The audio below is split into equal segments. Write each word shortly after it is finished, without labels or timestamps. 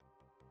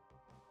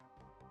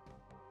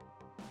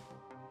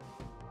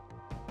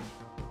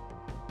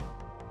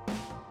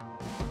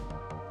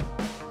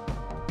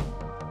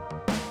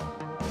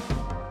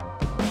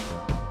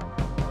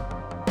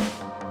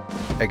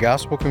At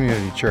Gospel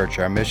Community Church,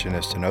 our mission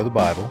is to know the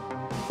Bible,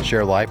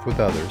 share life with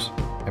others,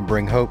 and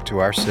bring hope to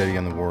our city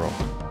and the world.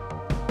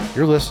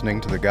 You're listening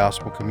to the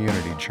Gospel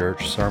Community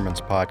Church Sermons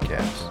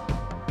Podcast,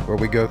 where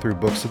we go through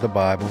books of the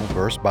Bible,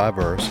 verse by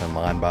verse and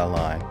line by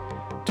line,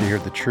 to hear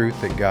the truth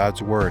that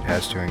God's Word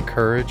has to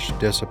encourage,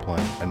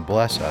 discipline, and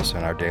bless us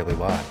in our daily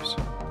lives.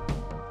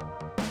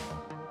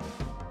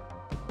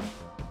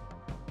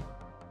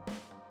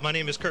 My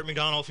name is Kurt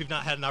McDonald. If you've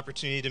not had an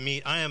opportunity to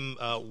meet, I am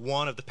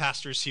one of the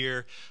pastors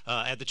here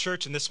at the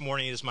church, and this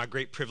morning it is my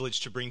great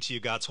privilege to bring to you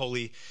God's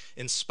holy,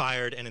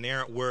 inspired, and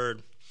inerrant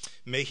word.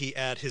 May He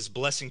add His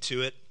blessing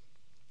to it.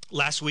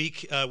 Last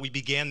week, we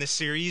began this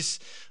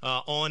series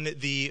on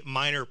the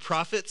minor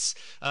prophets,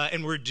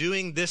 and we're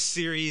doing this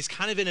series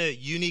kind of in a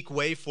unique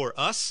way for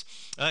us,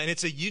 and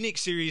it's a unique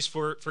series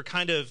for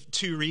kind of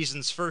two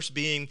reasons. First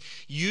being,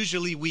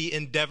 usually we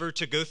endeavor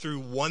to go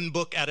through one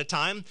book at a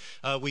time.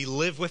 We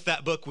live with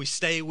that book. We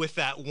stay with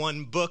that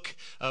one book.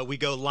 We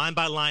go line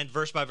by line,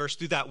 verse by verse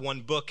through that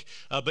one book,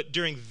 but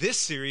during this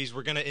series,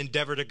 we're going to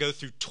endeavor to go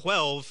through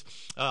 12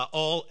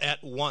 all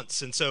at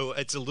once, and so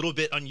it's a little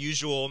bit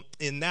unusual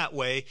in that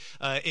way.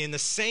 In the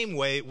same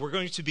way, we're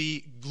going to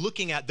be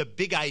looking at the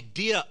big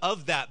idea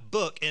of that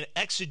book and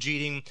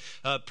exegeting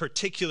a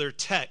particular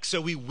text. So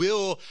we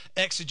will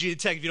exegete a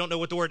text. If you don't know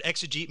what the word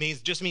exegete means,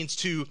 it just means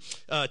to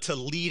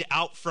lead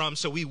out from.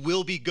 So we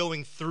will be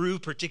going through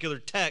particular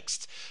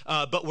texts,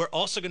 but we're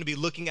also going to be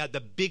looking at the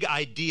big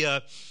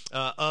idea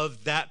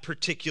of that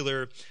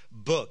particular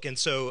book. And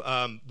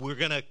so we're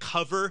going to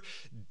cover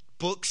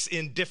books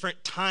in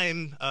different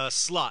time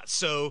slots.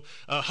 So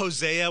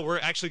Hosea, we're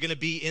actually going to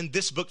be in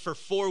this book for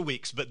 4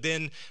 weeks, but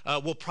then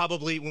we'll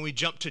probably, when we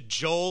jump to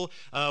Joel,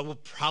 we'll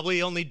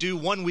probably only do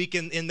 1 week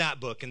in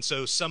that book. And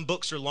so some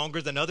books are longer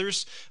than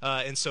others,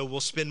 and so we'll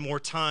spend more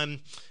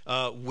time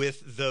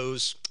with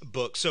those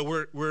books. So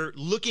we're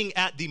looking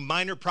at the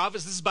minor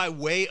prophets. This is by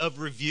way of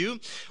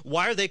review.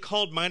 Why are they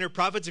called minor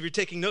prophets? If you're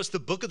taking notes, the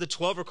book of the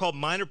 12 are called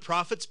minor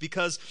prophets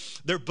because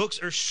their books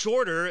are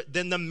shorter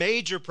than the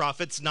major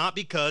prophets, not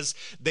because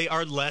they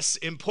are less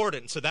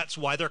important. So that's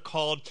why they're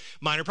called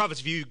minor prophets.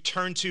 If you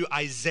turn to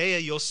Isaiah,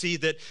 you'll see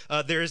that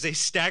there is a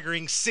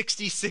staggering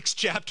 66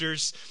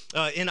 chapters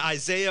in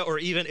Isaiah, or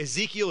even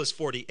Ezekiel is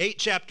 48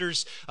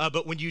 chapters.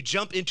 But when you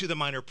jump into the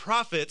minor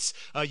prophets,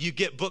 you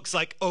get books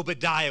like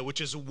Obadiah,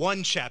 which is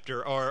 1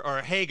 chapter,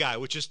 or Haggai,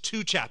 which is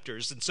 2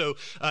 chapters. And so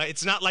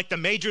it's not like the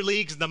major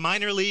leagues and the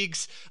minor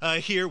leagues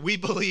here. We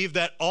believe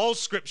that all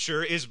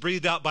scripture is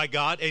breathed out by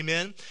God,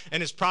 amen,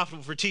 and is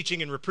profitable for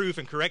teaching and reproof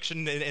and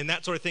correction and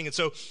that sort of thing. And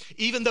so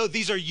even though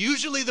these are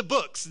usually the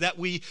books that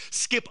we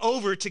skip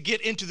over to get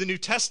into the New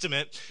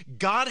Testament,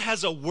 God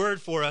has a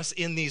word for us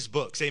in these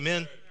books,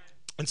 amen.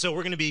 And so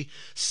we're going to be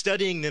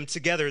studying them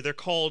together. They're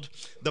called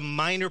the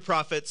minor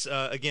prophets,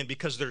 again,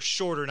 because they're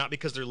shorter, not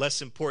because they're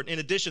less important. In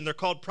addition, they're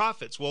called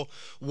prophets. Well,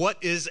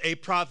 what is a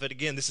prophet?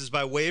 Again, this is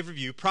by way of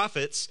review.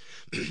 Prophets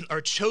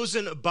are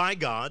chosen by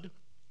God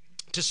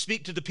to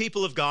speak to the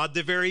people of God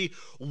the very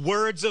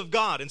words of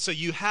God. And so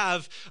you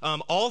have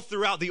all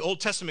throughout the Old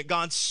Testament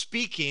God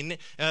speaking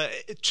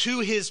to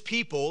his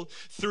people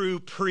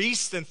through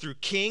priests and through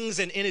kings,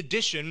 and in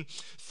addition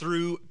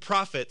through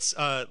prophets.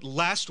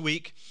 Last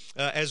week,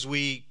 as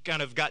we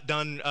kind of got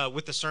done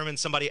with the sermon,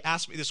 somebody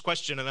asked me this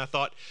question, and I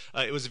thought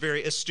it was a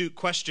very astute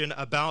question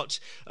about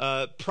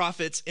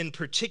prophets in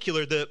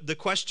particular. The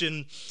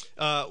question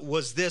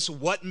was this: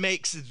 what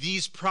makes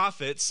these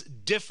prophets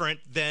different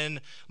than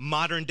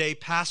modern day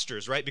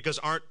pastors, right? Because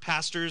aren't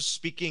pastors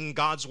speaking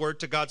God's word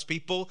to God's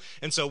people?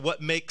 And so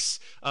what makes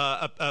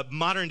a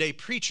modern day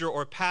preacher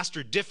or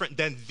pastor different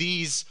than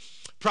these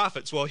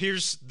prophets? Well,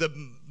 here's the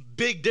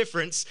big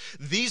difference.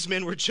 These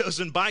men were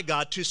chosen by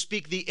God to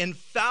speak the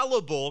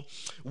infallible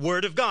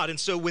word of God. And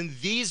so when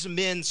these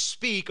men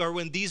speak, or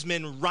when these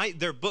men write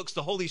their books,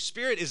 the Holy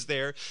Spirit is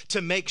there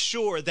to make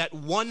sure that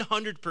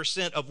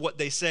 100% of what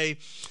they say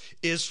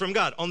is from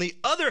God. On the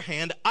other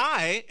hand,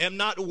 I am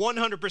not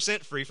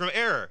 100% free from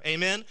error.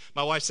 Amen?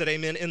 My wife said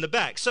amen in the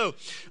back. So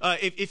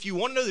if you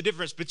want to know the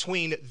difference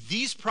between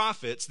these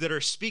prophets that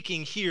are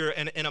speaking here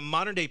and a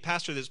modern day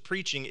pastor that's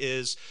preaching,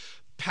 is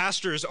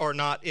pastors are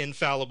not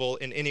infallible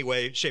in any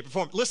way, shape, or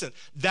form. Listen,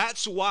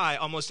 that's why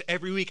almost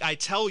every week I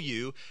tell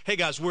you, hey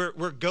guys, we're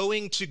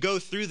going to go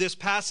through this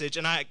passage,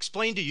 and I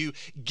explain to you,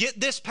 get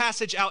this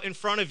passage out in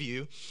front of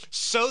you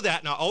so that,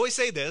 and I always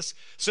say this,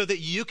 so that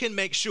you can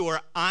make sure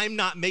I'm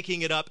not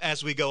making it up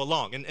as we go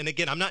along. And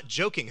again, I'm not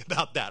joking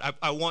about that.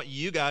 I want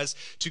you guys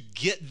to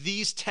get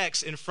these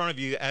texts in front of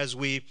you as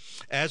we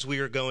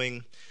are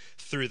going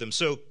through them.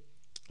 So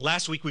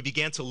last week, we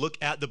began to look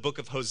at the book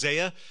of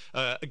Hosea.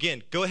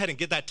 Again, go ahead and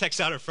get that text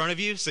out in front of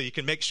you so you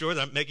can make sure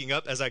that I'm making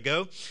up as I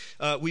go.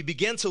 We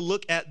began to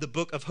look at the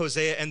book of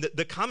Hosea, and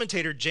the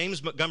commentator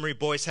James Montgomery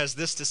Boyce has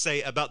this to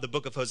say about the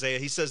book of Hosea.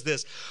 He says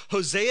this: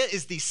 Hosea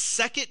is the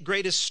second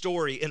greatest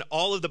story in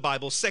all of the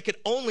Bible, second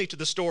only to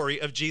the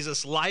story of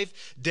Jesus'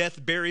 life,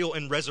 death, burial,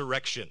 and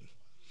resurrection.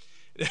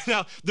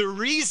 Now, the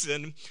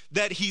reason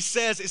that he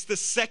says it's the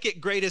second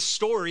greatest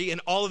story in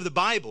all of the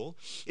Bible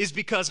is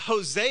because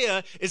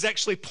Hosea is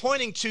actually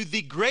pointing to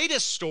the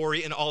greatest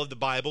story in all of the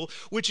Bible,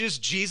 which is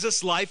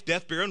Jesus' life,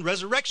 death, burial, and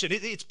resurrection.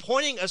 It's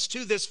pointing us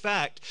to this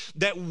fact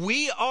that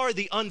we are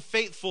the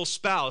unfaithful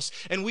spouse,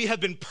 and we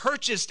have been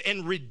purchased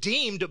and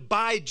redeemed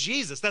by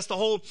Jesus. That's the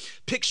whole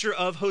picture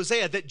of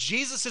Hosea, that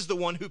Jesus is the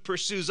one who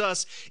pursues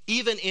us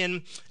even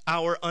in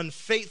our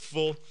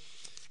unfaithful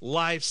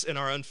lives and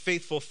our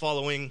unfaithful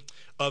following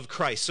of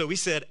Christ. So we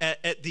said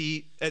at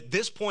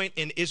this point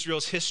in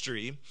Israel's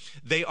history,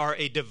 they are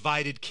a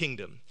divided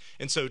kingdom.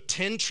 And so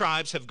 10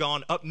 tribes have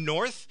gone up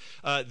north.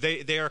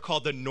 They are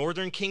called the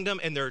Northern Kingdom,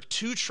 and there are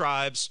 2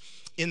 tribes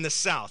in the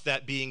south,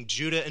 that being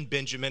Judah and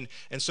Benjamin.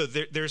 And so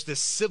there's this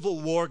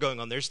civil war going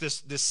on. There's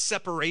this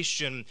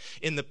separation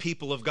in the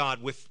people of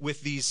God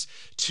with these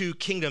 2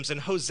 kingdoms. And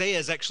Hosea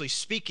is actually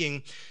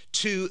speaking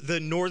to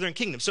the Northern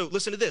Kingdom. So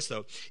listen to this,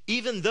 though.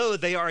 Even though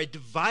they are a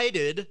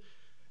divided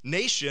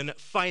nation,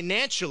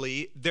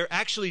 financially, they're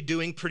actually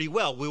doing pretty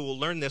well. We will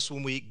learn this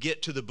when we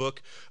get to the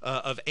book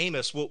of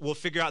Amos. We'll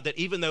figure out that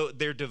even though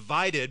they're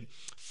divided,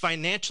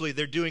 financially,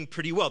 they're doing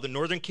pretty well. The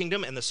Northern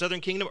Kingdom and the Southern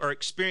Kingdom are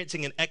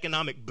experiencing an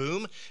economic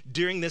boom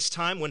during this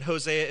time when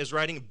Hosea is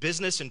writing.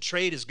 Business and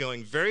trade is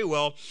going very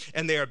well,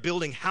 and they are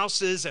building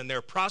houses, and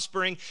they're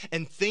prospering,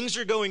 and things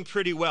are going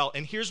pretty well.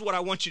 And here's what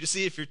I want you to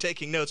see if you're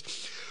taking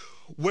notes.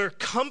 Where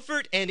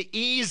comfort and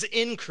ease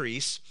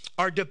increase,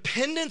 our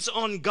dependence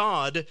on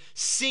God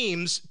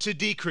seems to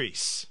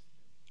decrease.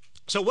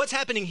 So what's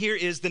happening here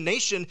is the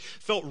nation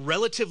felt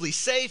relatively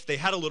safe. They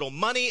had a little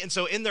money, and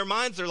so in their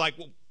minds, they're like,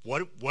 well,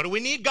 what do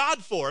we need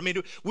God for? I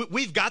mean,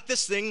 we've got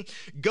this thing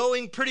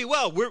going pretty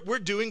well. We're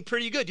doing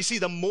pretty good. You see,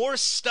 the more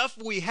stuff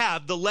we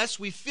have, the less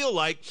we feel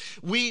like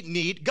we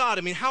need God.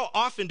 I mean, how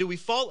often do we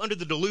fall under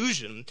the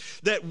delusion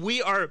that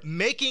we are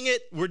making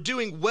it, we're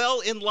doing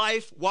well in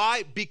life?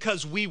 Why?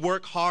 Because we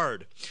work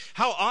hard.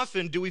 How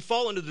often do we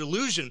fall under the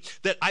delusion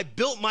that I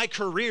built my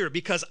career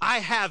because I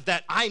have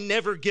that I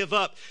never give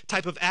up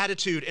type of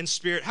attitude and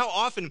spirit? How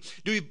often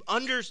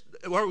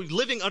are we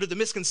living under the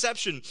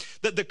misconception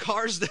that the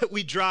cars that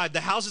we drive,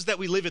 the houses that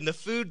we live in, the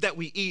food that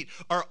we eat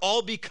are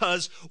all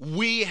because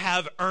we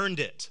have earned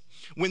it?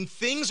 When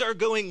things are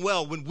going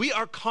well, when we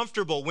are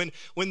comfortable,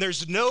 when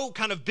there's no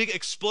kind of big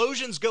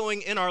explosions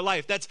going in our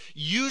life, that's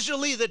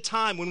usually the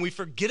time when we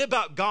forget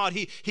about God.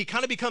 He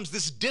kind of becomes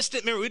this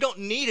distant memory. We don't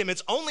need him.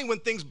 It's only when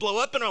things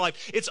blow up in our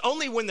life. It's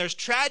only when there's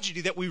tragedy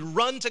that we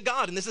run to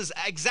God. And this is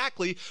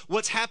exactly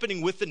what's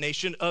happening with the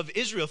nation of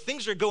Israel.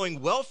 Things are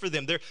going well for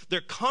them.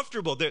 They're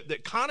comfortable. The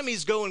economy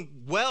is going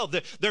well.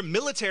 Their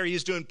military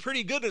is doing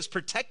pretty good. It's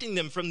protecting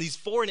them from these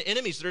foreign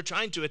enemies that are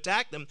trying to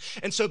attack them.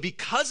 And so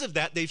because of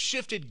that, they've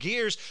shifted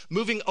gears,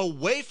 moving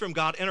away from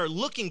God, and are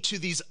looking to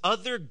these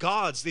other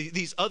gods,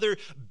 these other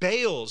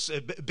Baals.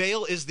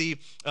 Baal is the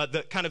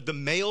kind of the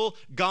male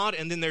god,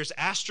 and then there's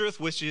Ashtoreth,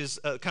 which is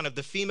kind of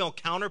the female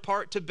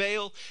counterpart to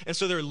Baal. And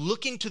so they're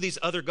looking to these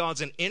other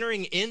gods and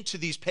entering into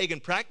these pagan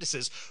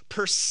practices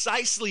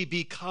precisely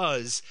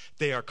because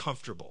they are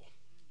comfortable.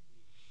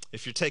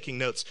 If you're taking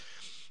notes,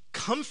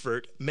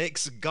 comfort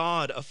makes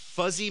God a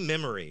fuzzy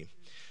memory,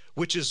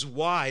 which is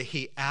why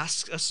he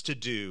asks us to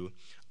do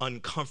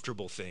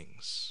uncomfortable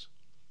things.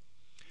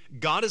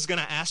 God is going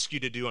to ask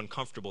you to do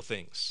uncomfortable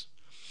things.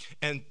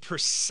 And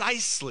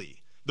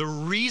precisely the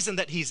reason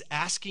that he's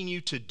asking you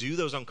to do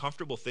those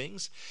uncomfortable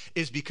things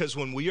is because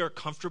when we are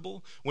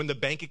comfortable, when the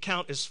bank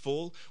account is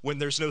full, when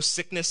there's no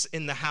sickness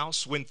in the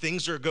house, when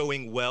things are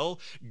going well,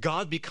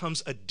 God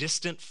becomes a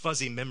distant,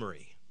 fuzzy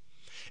memory.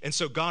 And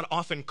so God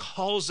often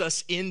calls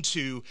us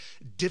into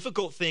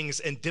difficult things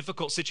and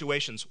difficult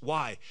situations.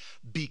 Why?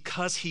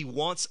 Because he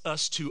wants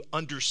us to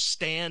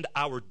understand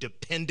our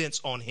dependence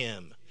on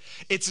him.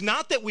 It's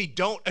not that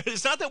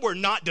we're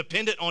not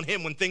dependent on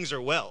him when things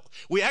are well.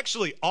 We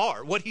actually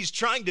are. What he's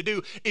trying to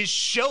do is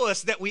show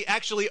us that we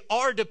actually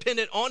are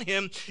dependent on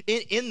him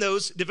in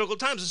those difficult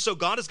times. And so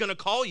God is going to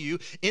call you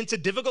into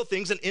difficult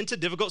things and into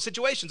difficult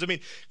situations. I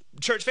mean,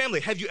 church family,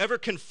 have you ever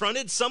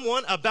confronted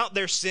someone about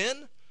their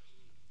sin?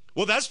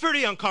 Well, that's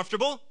pretty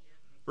uncomfortable.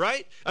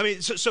 Right? I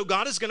mean, so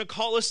God is going to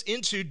call us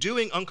into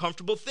doing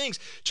uncomfortable things.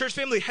 Church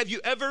family, have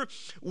you ever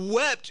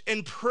wept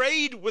and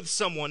prayed with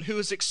someone who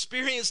has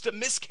experienced a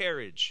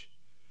miscarriage?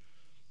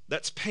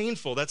 That's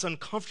painful. That's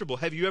uncomfortable.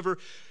 Have you ever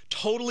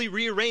totally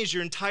rearranged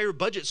your entire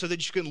budget so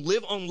that you can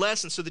live on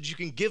less and so that you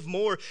can give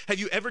more? Have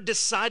you ever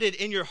decided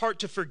in your heart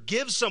to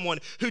forgive someone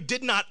who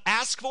did not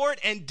ask for it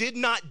and did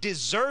not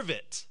deserve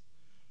it?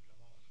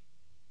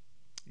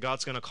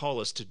 God's going to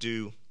call us to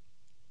do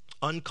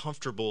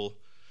uncomfortable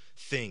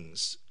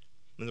things.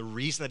 And the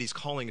reason that he's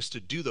calling us to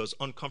do those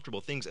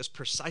uncomfortable things is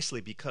precisely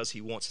because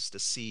he wants us to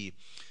see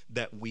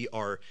that we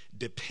are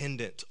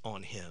dependent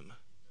on him.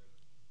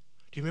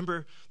 Do you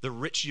remember the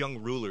rich young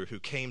ruler who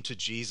came to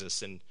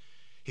Jesus and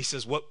he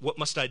says, what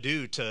must I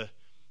do to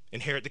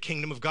inherit the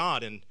kingdom of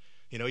God? And,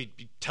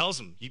 he tells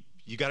him,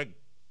 you got to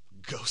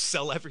go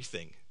sell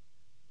everything.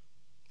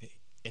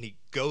 And he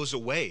goes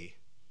away.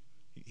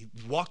 He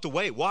walked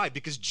away. Why?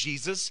 Because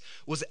Jesus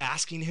was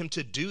asking him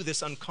to do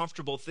this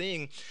uncomfortable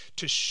thing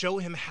to show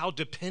him how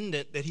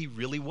dependent that he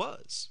really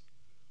was.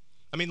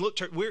 I mean, look,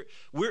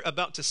 we're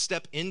about to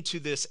step into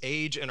this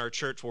age in our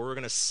church where we're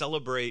going to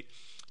celebrate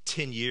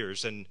 10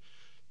 years, and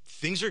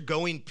things are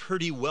going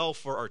pretty well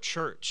for our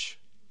church.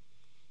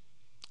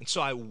 And so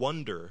I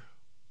wonder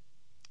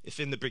if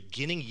in the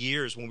beginning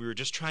years when we were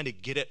just trying to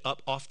get it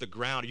up off the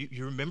ground,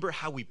 you remember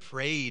how we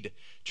prayed,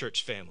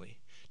 church family?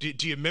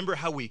 Do you remember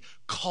how we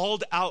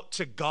called out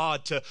to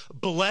God to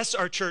bless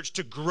our church,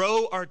 to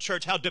grow our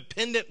church, how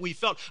dependent we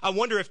felt? I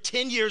wonder if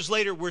 10 years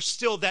later we're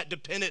still that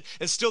dependent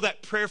and still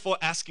that prayerful,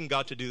 asking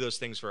God to do those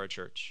things for our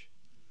church.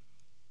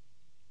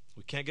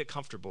 We can't get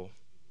comfortable.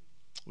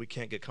 We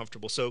can't get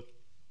comfortable. So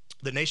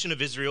the nation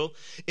of Israel,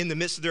 in the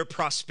midst of their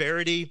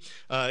prosperity,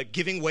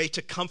 giving way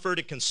to comfort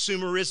and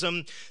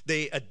consumerism,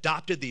 they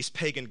adopted these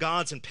pagan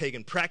gods and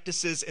pagan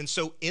practices. And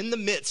so in the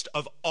midst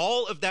of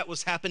all of that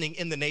was happening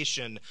in the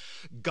nation,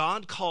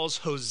 God calls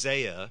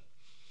Hosea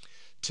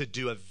to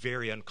do a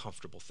very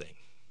uncomfortable thing.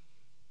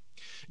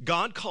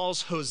 God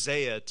calls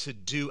Hosea to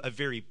do a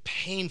very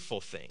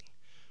painful thing,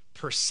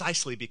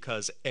 precisely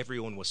because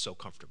everyone was so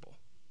comfortable.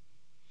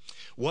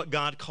 What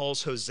God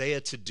calls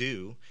Hosea to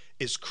do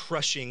is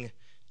crushing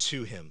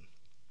to him.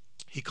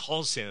 He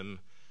calls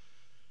him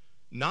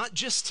not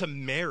just to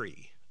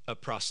marry a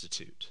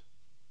prostitute,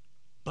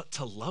 but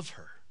to love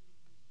her.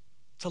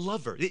 To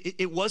love her.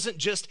 It wasn't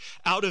just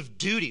out of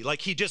duty,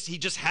 like he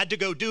just had to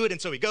go do it,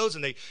 and so he goes,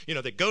 and they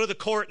go to the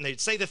court and they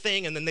say the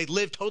thing, and then they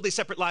live totally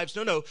separate lives.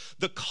 No.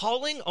 The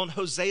calling on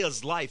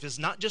Hosea's life is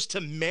not just to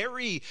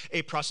marry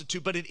a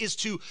prostitute, but it is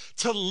to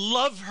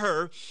love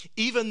her,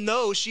 even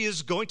though she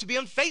is going to be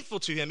unfaithful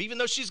to him, even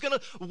though she's going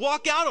to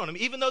walk out on him,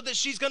 even though that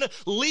she's going to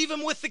leave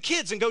him with the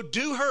kids and go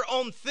do her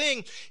own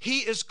thing. He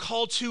is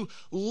called to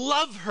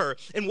love her.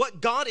 And what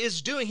God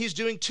is doing, he's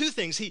doing two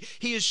things.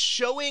 He is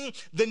showing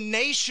the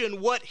nation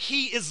what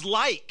he is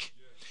like.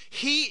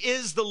 He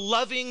is the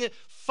loving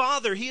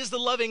father. He is the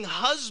loving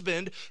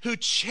husband who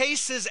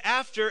chases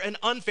after an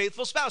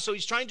unfaithful spouse. So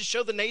he's trying to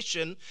show the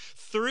nation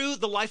through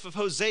the life of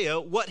Hosea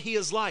what he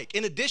is like.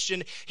 In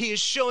addition, he is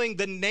showing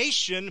the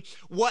nation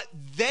what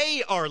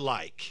they are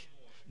like.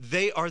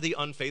 They are the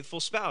unfaithful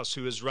spouse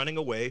who is running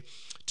away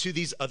to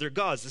these other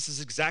gods. This is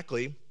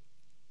exactly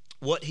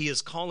what he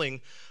is calling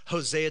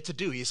Hosea to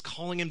do. He is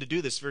calling him to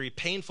do this very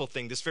painful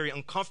thing, this very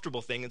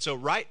uncomfortable thing. And so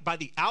right by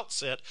the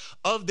outset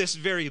of this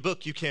very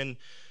book,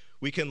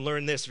 we can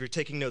learn this. If you're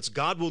taking notes,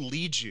 God will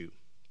lead you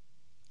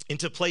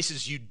into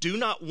places you do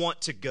not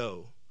want to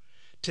go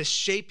to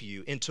shape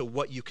you into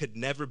what you could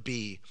never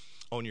be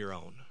on your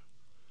own.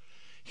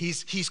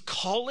 He's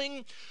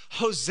calling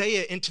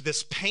Hosea into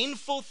this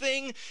painful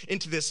thing,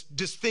 into this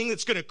thing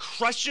that's going to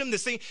crush him,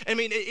 this thing. I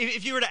mean,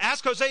 if you were to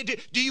ask Hosea,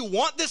 do you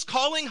want this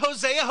calling,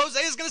 Hosea?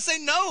 Hosea is going to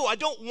say, no, I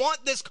don't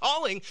want this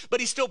calling.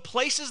 But he still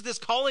places this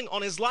calling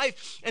on his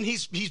life, and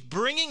he's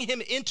bringing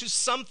him into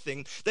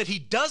something that he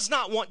does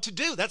not want to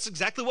do. That's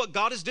exactly what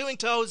God is doing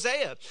to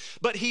Hosea.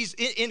 But he's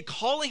in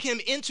calling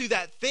him into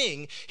that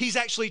thing, he's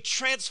actually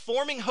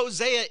transforming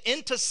Hosea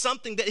into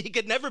something that he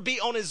could never be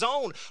on his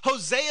own.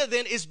 Hosea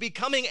then is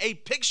becoming a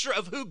picture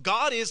of who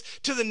God is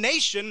to the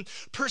nation,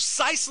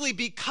 precisely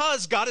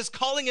because God is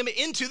calling him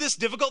into this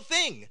difficult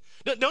thing.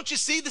 Don't you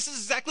see? This is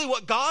exactly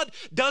what God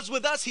does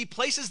with us. He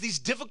places these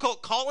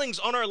difficult callings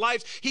on our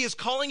lives. He is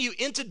calling you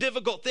into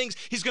difficult things.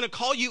 He's going to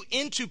call you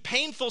into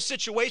painful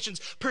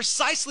situations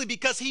precisely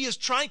because he is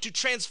trying to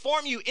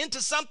transform you into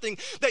something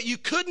that you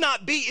could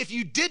not be if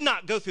you did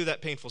not go through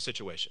that painful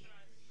situation.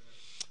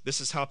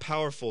 This is how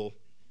powerful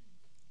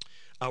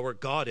our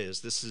God is.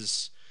 This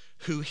is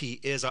who he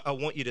is. I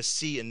want you to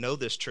see and know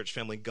this, church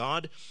family.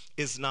 God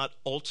is not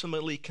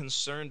ultimately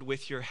concerned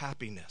with your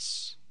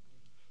happiness.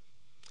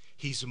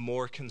 He's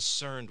more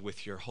concerned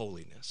with your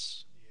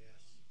holiness.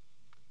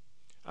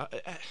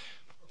 Let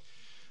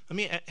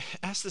me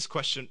ask this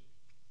question,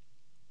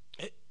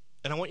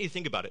 and I want you to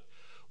think about it.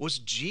 Was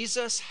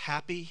Jesus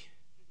happy?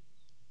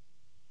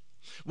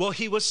 Well,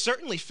 he was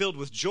certainly filled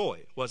with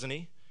joy, wasn't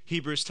he?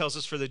 Hebrews tells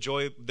us for the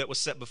joy that was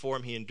set before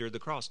him, he endured the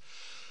cross.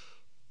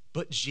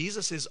 But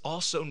Jesus is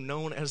also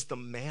known as the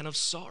man of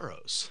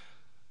sorrows.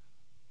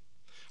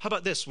 How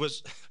about this?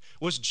 Was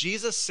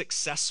Jesus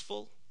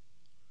successful?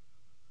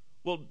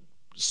 Well,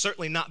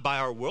 certainly not by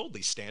our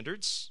worldly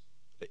standards.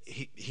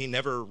 He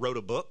never wrote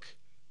a book.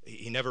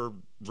 He never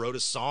wrote a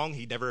song.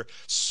 He never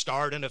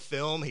starred in a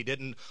film. He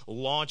didn't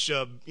launch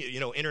a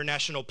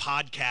international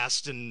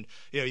podcast, and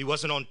he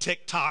wasn't on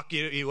TikTok.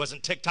 He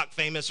wasn't TikTok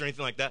famous or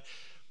anything like that.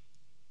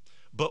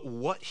 But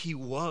what he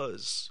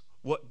was,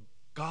 what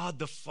God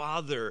the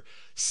Father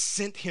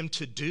sent him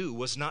to do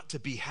was not to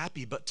be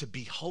happy, but to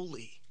be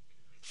holy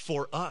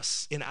for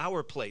us in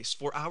our place,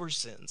 for our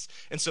sins.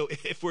 And so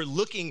if we're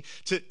looking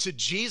to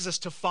Jesus,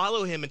 to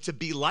follow him and to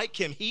be like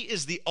him, he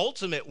is the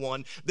ultimate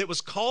one that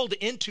was called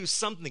into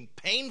something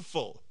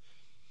painful.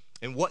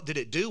 And what did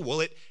it do?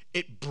 Well,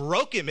 it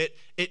broke him.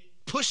 It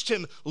pushed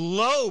him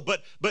low,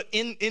 but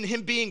in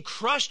him being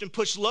crushed and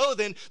pushed low,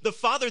 then the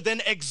Father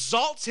then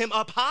exalts him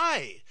up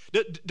high.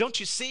 Don't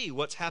you see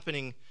what's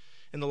happening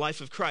in the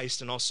life of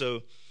Christ and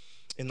also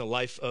in the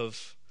life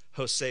of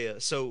Hosea?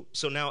 So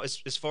now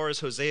as far as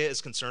Hosea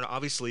is concerned,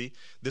 obviously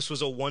this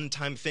was a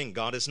one-time thing.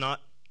 God is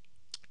not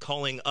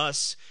calling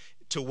us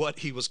to what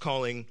he was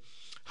calling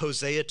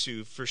Hosea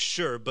to, for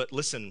sure. But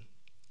listen,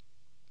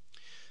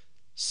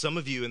 some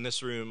of you in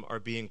this room are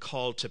being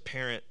called to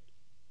parent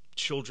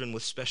children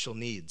with special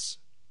needs.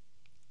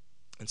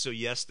 And so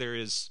yes, there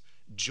is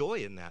joy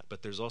in that,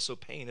 but there's also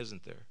pain,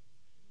 isn't there?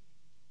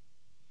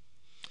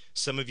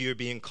 Some of you are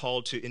being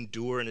called to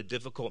endure in a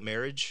difficult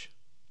marriage.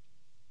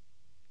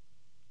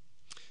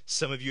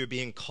 Some of you are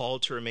being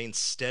called to remain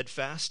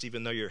steadfast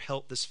even though your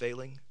health is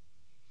failing.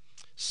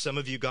 Some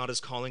of you, God is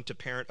calling to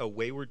parent a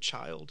wayward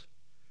child.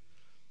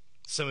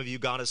 Some of you,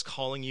 God is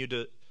calling you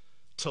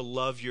to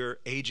love your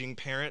aging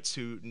parents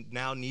who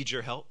now need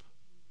your help.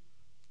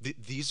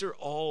 These are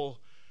all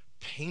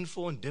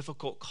painful and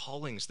difficult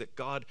callings that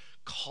God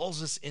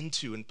calls us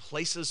into and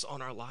places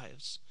on our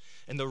lives.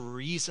 And the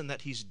reason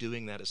that he's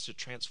doing that is to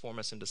transform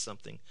us into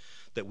something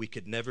that we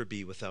could never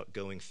be without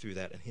going through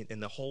that.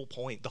 And the whole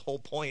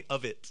point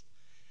of it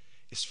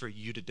is for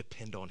you to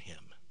depend on him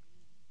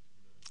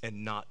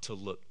and not to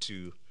look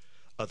to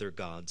other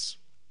gods.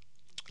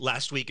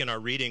 Last week in our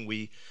reading,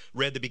 we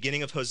read the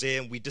beginning of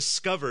Hosea, and we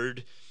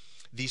discovered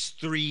these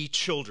three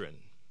children.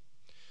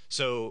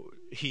 So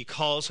he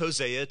calls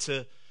Hosea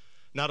to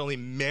not only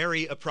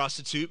marry a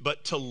prostitute,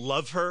 but to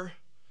love her.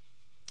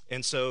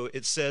 And so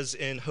it says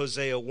in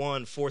Hosea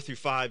 1,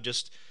 4-5,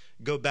 just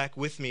go back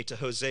with me to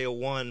Hosea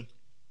 1.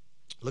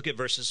 Look at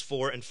verses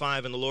 4 and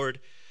 5. And the Lord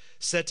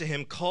said to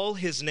him, call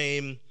his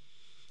name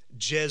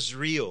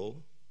Jezreel,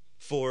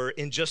 for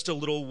in just a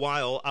little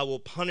while I will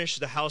punish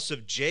the house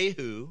of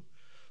Jehu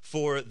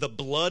for the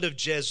blood of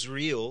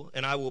Jezreel,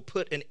 and I will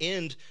put an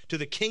end to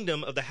the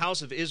kingdom of the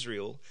house of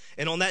Israel.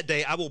 And on that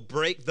day I will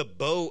break the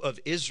bow of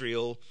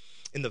Israel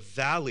in the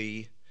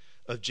valley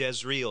of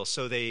Jezreel.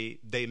 So they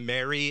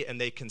marry and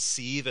they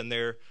conceive, and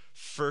their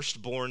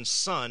firstborn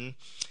son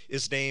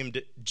is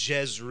named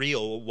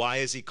Jezreel. Why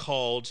is he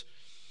called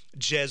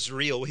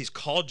Jezreel? He's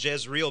called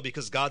Jezreel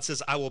because God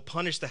says, I will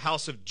punish the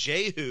house of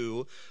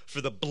Jehu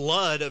for the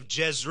blood of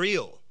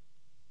Jezreel.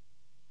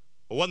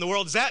 Well, what in the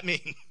world does that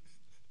mean?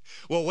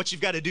 Well, what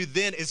you've got to do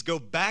then is go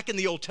back in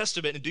the Old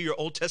Testament and do your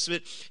Old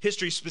Testament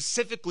history.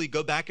 Specifically,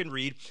 go back and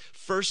read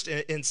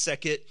 1st and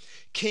 2nd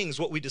Kings.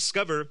 What we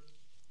discover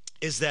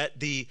is that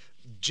the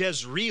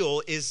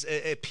Jezreel is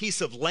a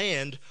piece of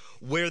land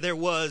where there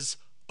was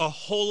a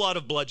whole lot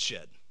of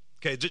bloodshed.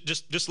 Okay,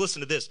 just listen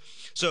to this.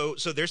 So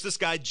there's this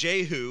guy,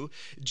 Jehu.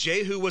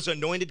 Jehu was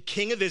anointed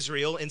king of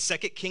Israel in 2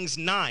 Kings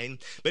 9,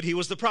 but he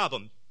was the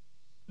problem.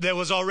 There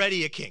was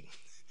already a king.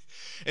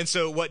 And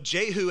so what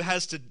Jehu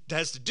has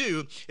to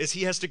do is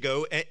he has to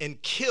go and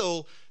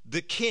kill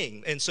the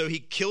king. And so he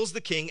kills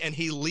the king, and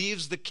he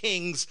leaves the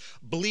king's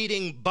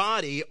bleeding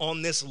body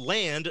on this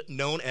land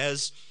known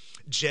as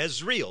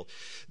Jezreel.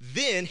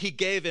 Then he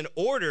gave an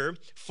order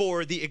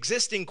for the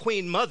existing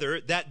queen mother,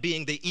 that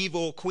being the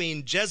evil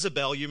queen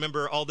Jezebel. You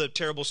remember all the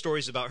terrible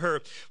stories about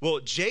her. Well,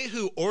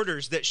 Jehu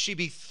orders that she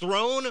be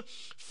thrown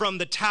from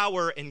the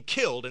tower and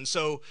killed. And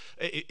so,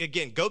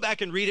 again, go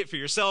back and read it for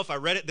yourself. I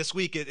read it this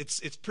week.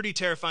 It's pretty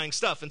terrifying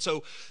stuff. And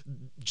so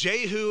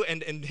Jehu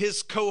and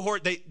his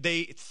cohort,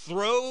 they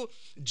throw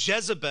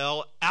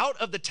Jezebel out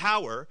of the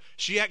tower.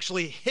 She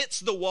actually hits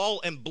the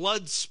wall and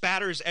blood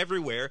spatters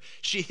everywhere.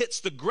 She hits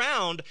the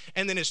ground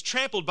and then is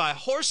trampled by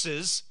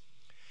horses.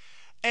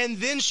 And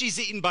then she's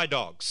eaten by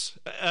dogs.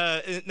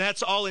 And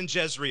that's all in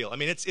Jezreel. I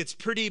mean, it's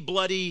pretty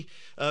bloody,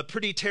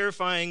 pretty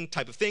terrifying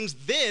type of things.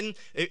 Then,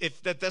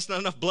 if that's not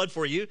enough blood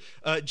for you,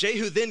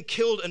 Jehu then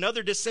killed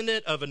another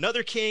descendant of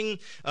another king,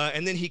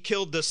 and then he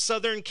killed the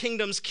southern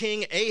kingdom's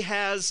king,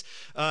 Ahaz,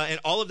 and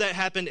all of that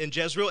happened in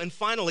Jezreel. And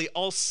finally,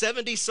 all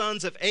 70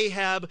 sons of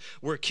Ahab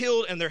were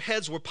killed, and their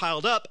heads were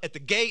piled up at the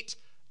gate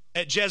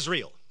at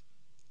Jezreel.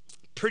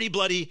 Pretty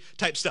bloody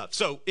type stuff.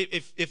 So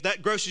if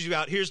that grosses you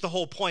out, here's the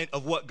whole point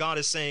of what God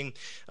is saying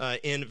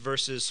in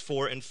verses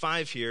 4 and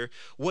 5 here.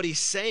 What he's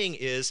saying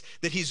is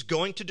that he's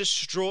going to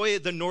destroy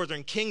the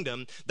northern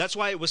kingdom. That's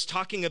why it was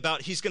talking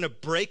about he's going to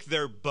break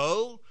their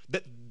bow,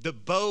 the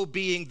bow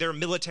being their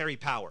military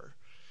power.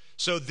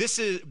 So this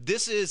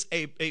is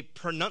a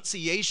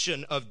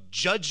pronunciation of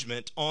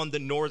judgment on the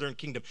northern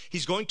kingdom.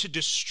 He's going to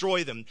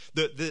destroy them.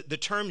 The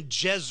term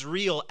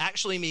Jezreel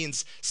actually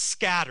means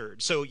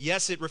scattered. So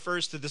yes, it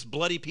refers to this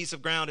bloody piece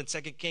of ground in 1st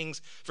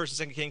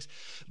and 2 Kings,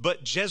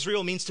 but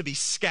Jezreel means to be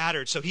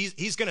scattered. So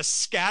he's going to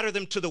scatter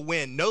them to the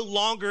wind. No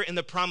longer in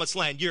the promised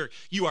land.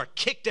 You are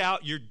kicked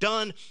out. You're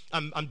done.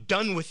 I'm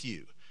done with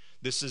you.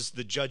 This is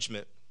the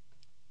judgment.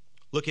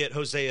 Look at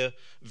Hosea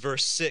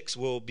verse 6.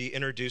 We'll be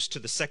introduced to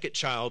the second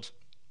child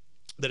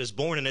that is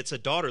born, and it's a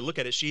daughter. Look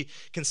at it. She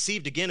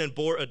conceived again and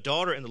bore a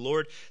daughter, and the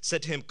Lord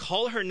said to him,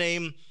 call her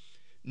name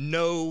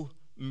No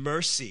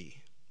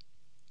Mercy,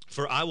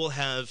 for I will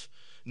have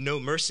no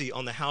mercy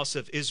on the house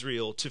of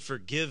Israel to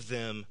forgive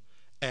them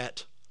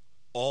at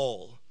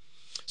all.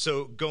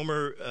 So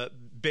Gomer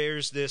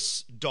bears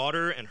this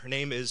daughter, and her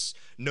name is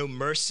No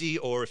Mercy,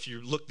 or if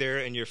you look there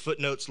in your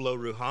footnotes, Lo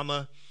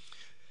Ruhama.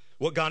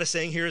 What God is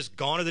saying here is,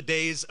 gone are the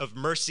days of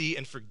mercy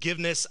and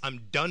forgiveness.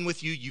 I'm done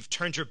with you. You've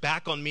turned your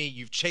back on me.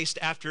 You've chased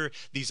after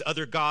these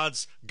other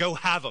gods. Go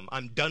have them.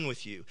 I'm done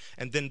with you.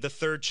 And then the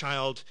third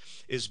child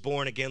is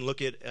born. Again,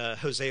 look at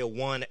Hosea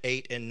 1,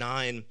 8 and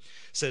 9.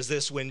 Says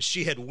this, when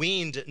she had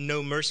weaned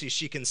No Mercy,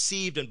 she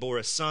conceived and bore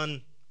a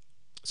son.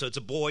 So it's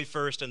a boy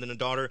first, and then a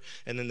daughter,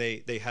 and then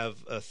they have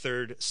a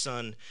third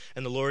son.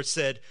 And the Lord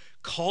said,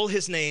 call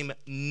his name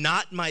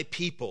Not My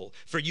People,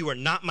 for you are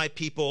not my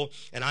people,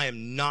 and I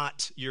am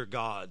not your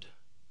God.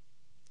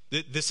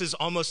 This is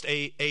almost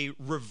a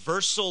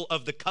reversal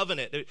of the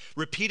covenant.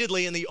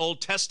 Repeatedly in the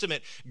Old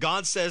Testament,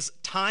 God says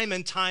time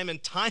and time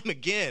and time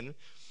again,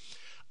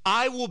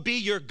 I will be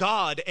your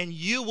God and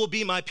you will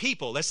be my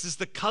people. This is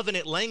the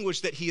covenant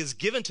language that he has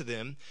given to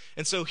them.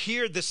 And so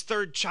here, this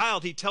third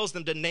child, he tells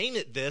them to name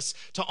it this,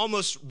 to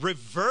almost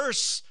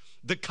reverse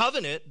the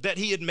covenant that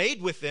he had made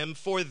with them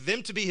for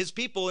them to be his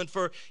people and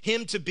for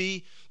him to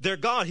be their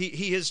God.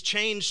 He has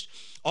changed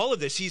all of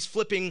this. He's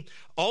flipping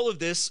all of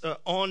this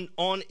on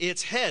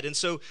its head. And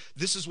so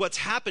this is what's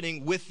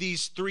happening with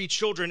these three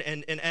children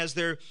and as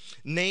their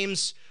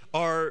names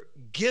are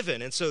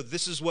given. And so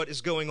this is what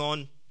is going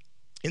on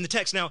in the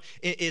text. Now,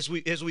 as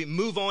we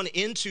move on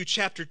into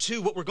chapter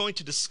 2, what we're going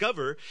to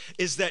discover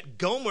is that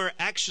Gomer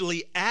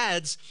actually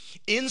adds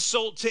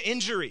insult to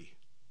injury.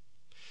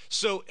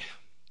 So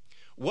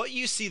what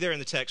you see there in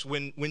the text,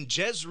 when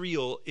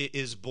Jezreel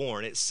is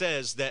born, it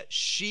says that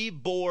she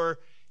bore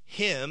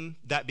him,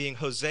 that being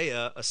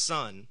Hosea, a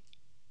son.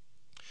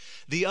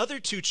 The other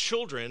two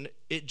children,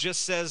 it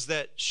just says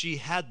that she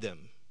had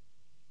them,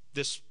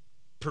 this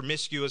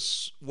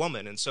promiscuous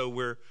woman. And so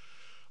we're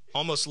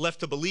almost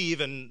left to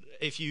believe, and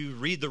if you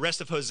read the rest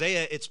of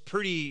Hosea, it's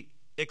pretty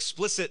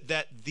explicit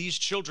that these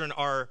children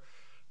are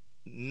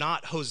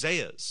not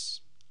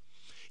Hosea's.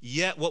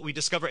 Yet what we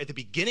discover at the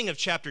beginning of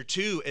chapter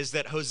 2 is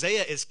that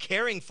Hosea is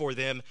caring for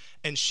them,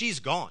 and she's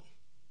gone.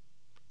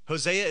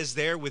 Hosea is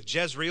there with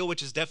Jezreel,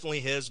 which is definitely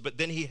his, but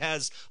then he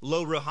has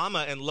Lo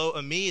Ruhama and Lo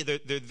Ami.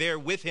 They're there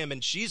with him,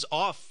 and she's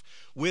off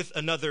with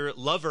another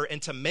lover.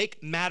 And to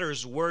make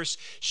matters worse,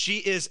 she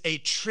is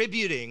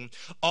attributing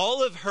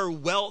all of her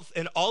wealth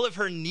and all of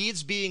her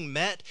needs being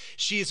met,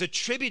 she is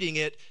attributing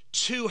it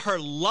to her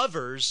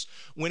lovers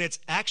when it's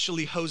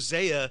actually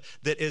Hosea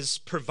that is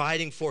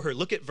providing for her.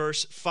 Look at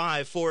verse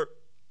 5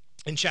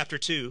 in chapter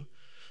 2.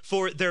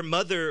 For their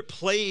mother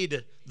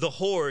played the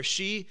whore,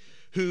 she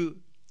who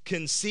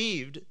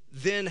conceived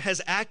then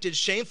has acted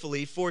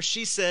shamefully, for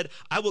she said,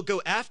 I will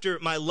go after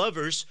my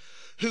lovers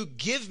who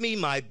give me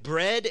my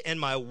bread and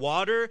my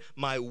water,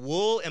 my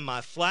wool and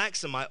my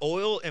flax and my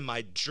oil and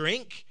my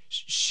drink.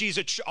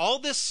 She's all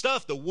this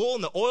stuff, the wool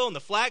and the oil and the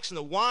flax and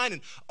the wine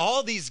and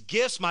all these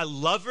gifts my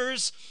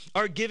lovers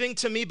are giving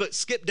to me. But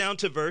skip down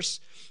to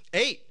verse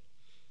 8.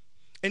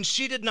 And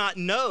she did not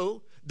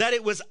know that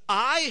it was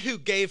I who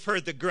gave her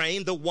the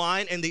grain, the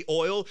wine, and the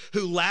oil,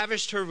 who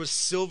lavished her with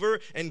silver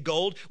and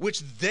gold,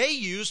 which they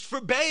used for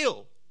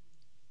Baal.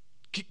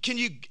 Can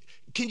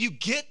you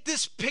get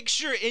this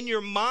picture in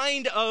your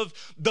mind of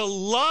the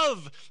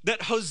love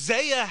that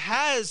Hosea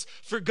has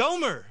for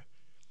Gomer?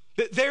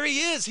 There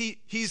he is.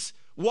 He's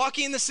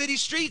walking in the city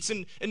streets,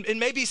 and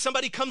maybe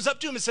somebody comes up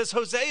to him and says,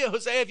 Hosea,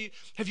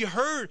 have you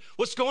heard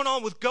what's going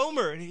on with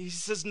Gomer? And he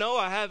says, no,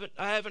 I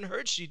haven't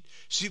heard.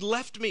 She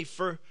left me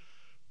for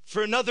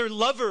another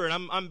lover,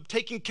 and I'm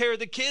taking care of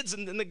the kids.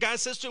 And the guy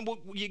says to him, well,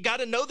 you got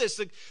to know this.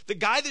 The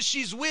guy that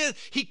she's with,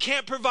 he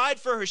can't provide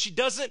for her. She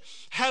doesn't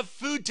have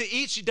food to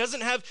eat. She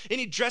doesn't have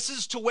any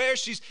dresses to wear.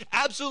 She's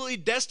absolutely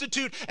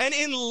destitute. And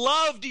in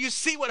love, do you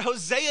see what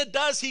Hosea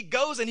does? He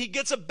goes and he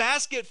gets a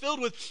basket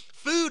filled with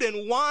food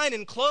and wine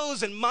and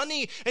clothes and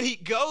money, and he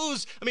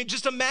goes. I mean,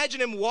 just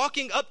imagine him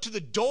walking up to the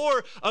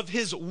door of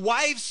his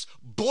wife's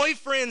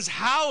boyfriend's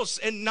house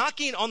and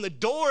knocking on the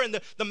door,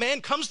 and the man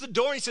comes to the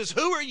door and he says,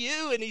 who are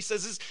you? And he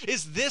says,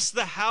 is this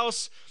the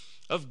house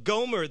of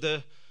Gomer,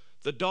 the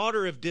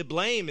daughter of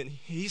Diblaim? And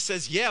he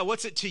says, yeah,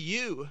 what's it to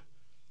you?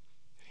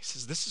 He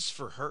says, this is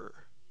for her.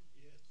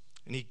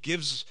 And he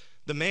gives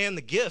the man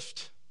the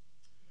gift.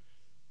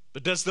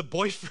 But does the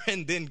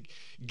boyfriend then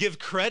give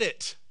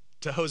credit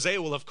to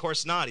Hosea? Well, of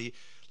course not. He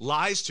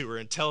lies to her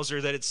and tells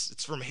her that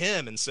it's from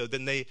him. And so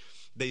then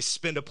they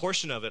spend a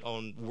portion of it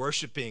on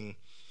worshiping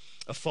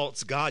a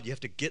false god. You have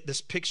to get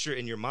this picture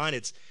in your mind.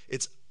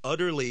 It's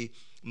utterly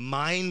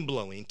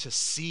mind-blowing to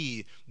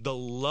see the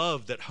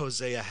love that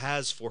Hosea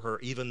has for her,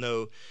 even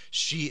though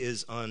she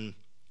is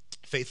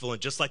unfaithful.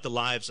 And just like the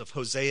lives of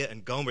Hosea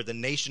and Gomer, the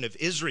nation of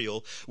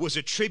Israel was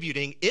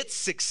attributing its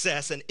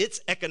success and its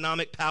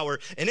economic power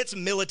and its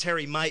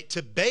military might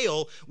to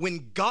Baal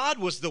when God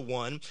was the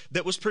one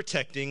that was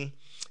protecting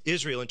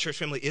Israel. And church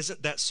family,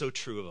 isn't that so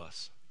true of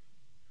us?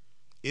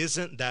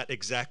 Isn't that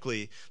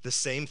exactly the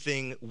same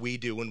thing we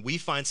do? When we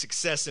find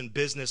success in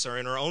business or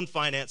in our own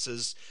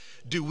finances,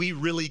 do we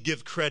really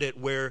give credit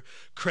where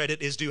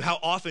credit is due? How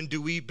often do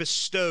we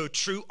bestow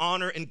true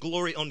honor and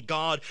glory on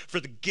God for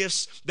the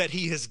gifts that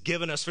he has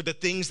given us, for the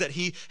things that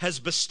he has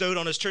bestowed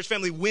on his church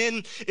family?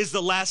 When is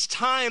the last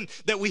time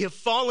that we have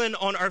fallen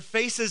on our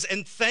faces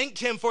and thanked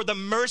him for the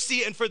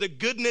mercy and for the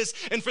goodness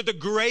and for the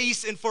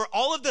grace and for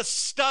all of the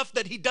stuff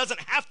that he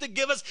doesn't have to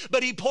give us,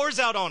 but he pours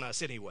out on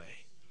us anyway?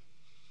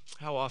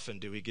 How often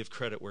do we give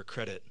credit where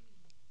credit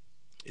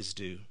is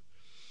due?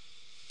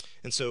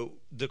 And so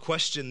the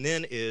question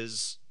then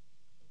is,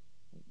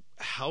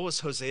 how is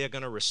Hosea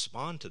going to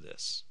respond to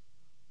this?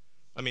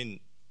 I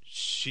mean,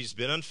 she's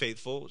been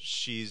unfaithful.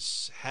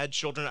 She's had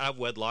children out of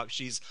wedlock.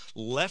 She's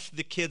left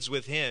the kids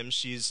with him.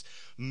 She's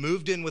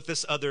moved in with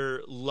this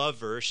other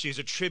lover. She's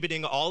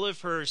attributing all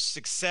of her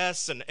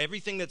success and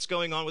everything that's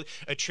going on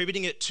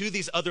attributing it to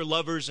these other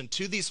lovers and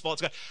to these false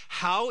gods.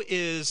 How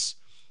is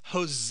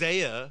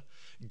Hosea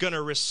going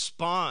to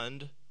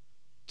respond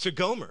to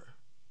Gomer?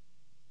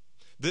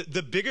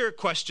 The bigger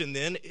question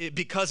then,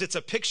 because it's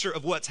a picture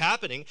of what's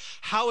happening,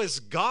 how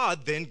is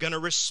God then going to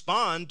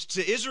respond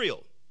to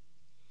Israel?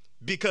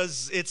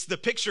 Because it's the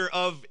picture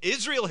of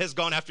Israel has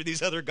gone after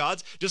these other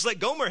gods, just like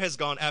Gomer has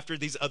gone after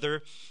these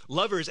other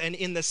lovers. And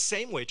in the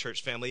same way,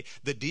 church family,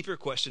 the deeper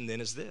question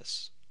then is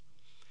this: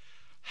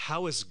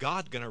 how is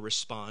God going to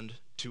respond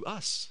to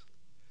us?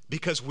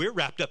 Because we're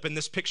wrapped up in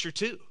this picture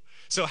too.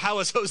 So how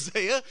is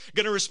Hosea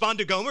going to respond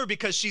to Gomer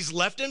because she's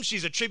left him?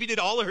 She's attributed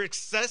all of her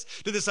success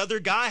to this other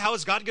guy. How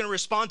is God going to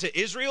respond to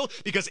Israel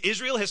because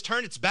Israel has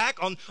turned its back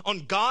on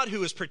God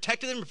who has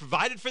protected them and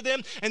provided for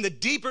them? And the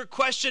deeper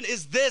question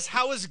is this: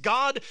 how is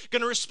God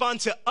going to respond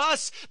to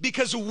us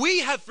because we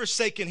have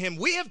forsaken him?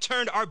 We have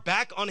turned our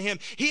back on him.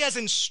 He has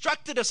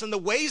instructed us in the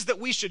ways that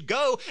we should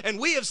go, and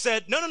we have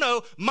said,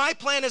 no, my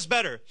plan is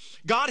better.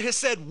 God has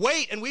said,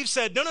 wait, and we've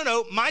said,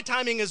 no, my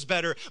timing is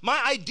better.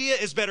 My idea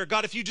is better.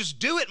 God, if you just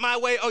do it my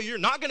way. Oh, you're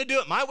not going to do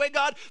it my way,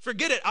 God?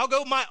 Forget it. I'll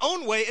go my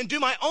own way and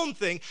do my own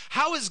thing.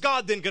 How is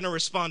God then going to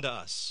respond to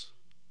us?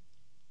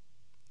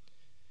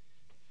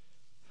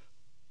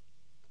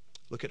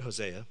 Look at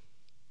Hosea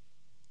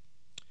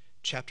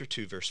chapter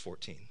 2, verse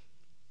 14.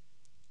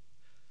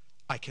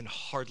 I can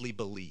hardly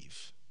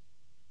believe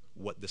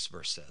what this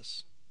verse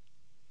says.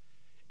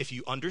 If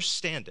you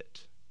understand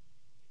it,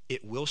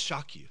 it will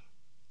shock you.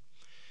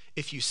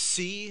 If you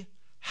see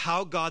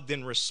how God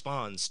then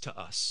responds to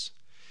us,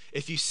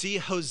 if you see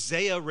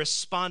Hosea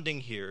responding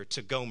here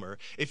to Gomer,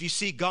 if you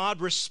see God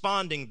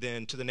responding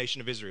then to the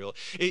nation of Israel,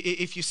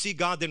 if you see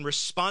God then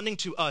responding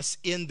to us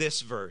in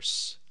this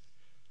verse,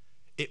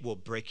 it will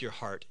break your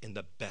heart in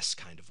the best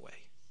kind of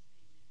way.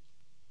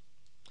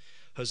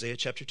 Hosea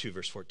chapter 2,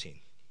 verse 14.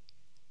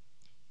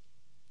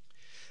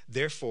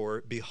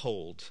 Therefore,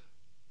 behold,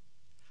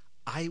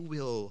 I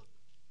will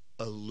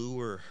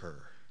allure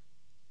her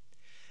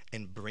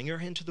and bring her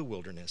into the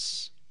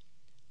wilderness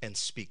and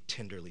speak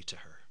tenderly to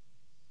her.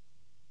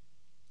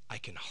 I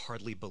can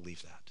hardly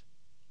believe that.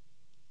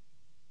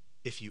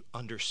 If you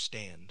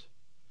understand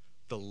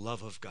the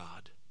love of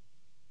God,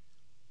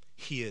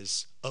 he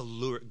is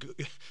allured.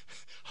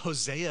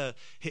 Hosea,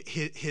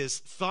 his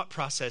thought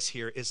process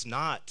here is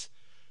not,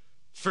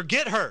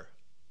 forget her,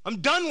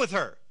 I'm done with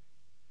her.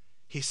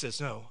 He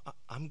says, no,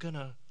 I'm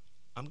gonna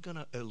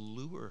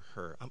allure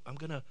her. I'm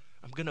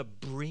gonna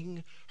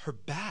bring her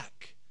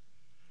back.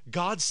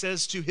 God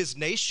says to his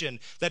nation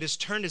that has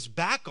turned his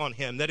back on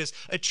him, that is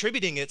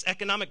attributing its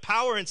economic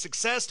power and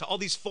success to all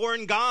these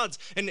foreign gods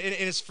and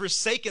is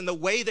forsaken the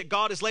way that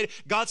God has laid it.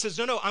 God says,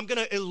 no, I'm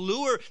going to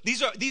allure.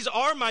 These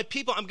are my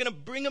people. I'm going to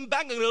bring them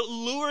back. I'm going to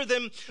lure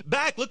them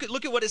back. Look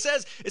at what it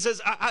says. It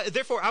says,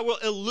 therefore I will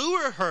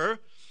allure her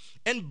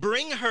and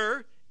bring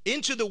her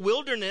into the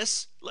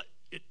wilderness.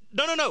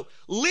 No.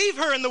 Leave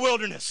her in the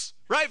wilderness,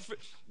 right?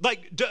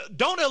 Like,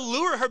 don't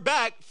allure her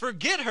back.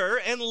 Forget her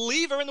and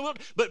leave her in the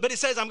wilderness. But it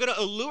says, I'm going to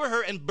allure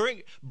her and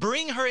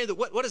bring her into.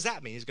 What does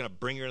that mean? He's going to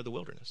bring her into the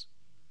wilderness.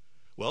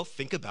 Well,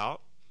 think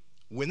about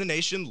when the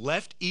nation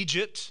left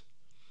Egypt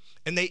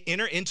and they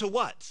enter into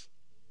what?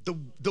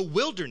 The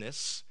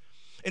wilderness.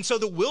 And so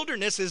the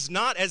wilderness is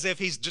not as if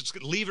he's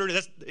just leave her.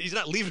 He's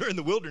not leaving her in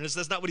the wilderness.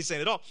 That's not what he's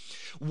saying at all.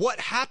 What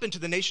happened to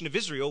the nation of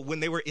Israel when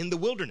they were in the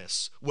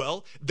wilderness?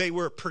 Well, they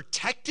were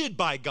protected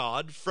by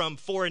God from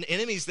foreign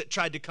enemies that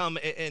tried to come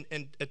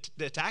and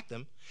attack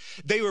them.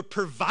 They were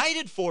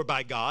provided for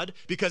by God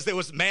because there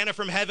was manna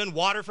from heaven,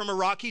 water from a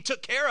rock. He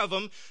took care of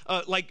them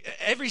like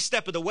every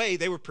step of the way.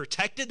 They were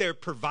protected. They were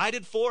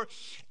provided for.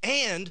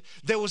 And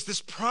there was this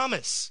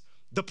promise.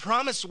 The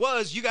promise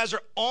was, you guys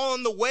are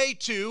on the way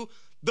to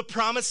the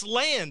promised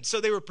land. So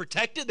they were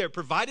protected, they're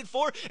provided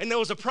for, and there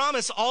was a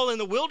promise all in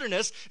the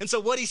wilderness. And so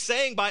what he's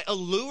saying by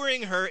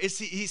alluring her is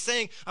he's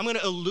saying, I'm going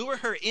to allure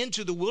her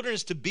into the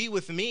wilderness to be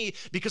with me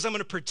because I'm going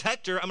to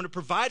protect her, I'm going to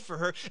provide for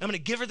her, I'm going to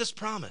give her this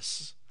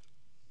promise.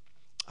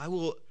 I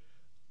will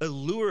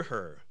allure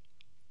her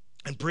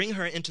and bring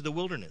her into the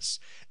wilderness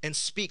and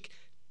speak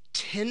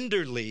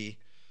tenderly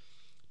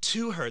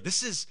to her.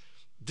 This is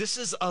This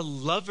is a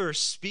lover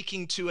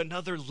speaking to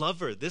another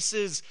lover. This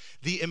is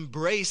the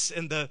embrace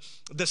and the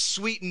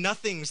sweet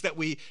nothings that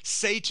we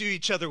say to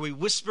each other. We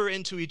whisper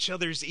into each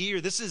other's ear.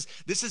 This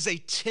is a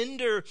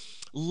tender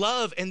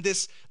love, and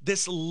this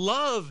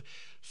love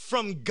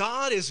from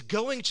God is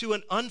going to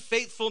an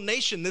unfaithful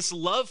nation. This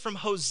love from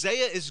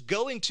Hosea is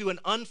going to an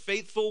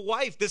unfaithful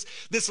wife.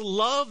 This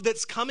love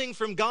that's coming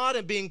from God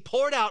and being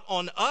poured out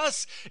on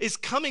us is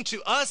coming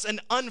to us, an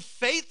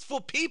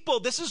unfaithful people.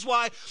 This is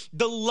why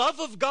the love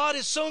of God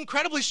is so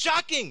incredibly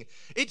shocking.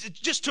 It's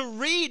just to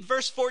read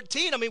verse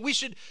 14. I mean,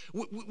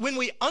 when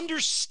we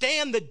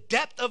understand the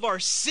depth of our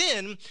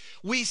sin,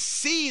 we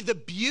see the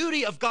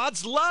beauty of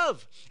God's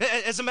love.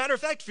 As a matter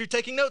of fact, if you're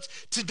taking notes,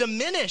 to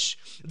diminish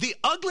the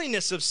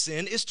ugliness of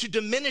sin is to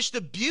diminish the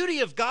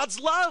beauty of God's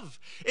love.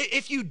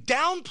 If you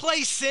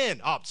downplay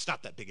sin, it's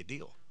not that big a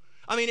deal.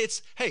 I mean,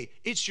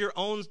 it's your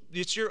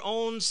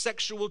own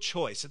sexual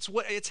choice.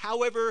 It's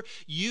however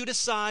you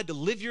decide to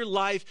live your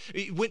life.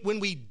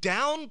 When we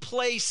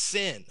downplay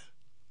sin,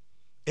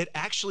 it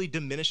actually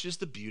diminishes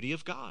the beauty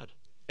of God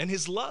and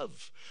his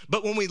love.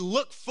 But when we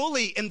look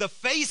fully in the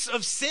face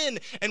of sin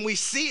and we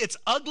see its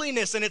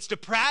ugliness and its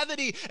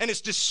depravity and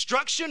its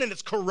destruction and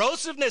its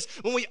corrosiveness,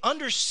 when we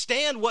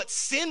understand what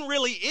sin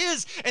really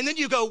is, and then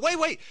you go,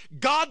 wait,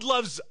 God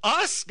loves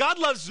us? God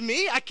loves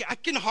me? I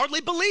can hardly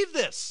believe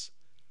this.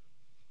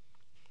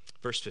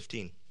 Verse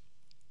 15.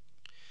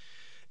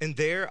 And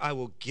there I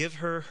will give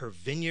her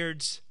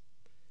vineyards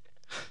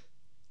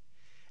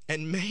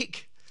and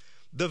make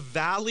the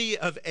valley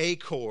of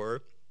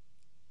Achor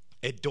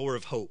a door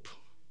of hope.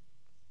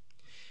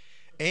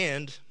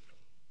 And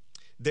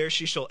there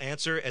she shall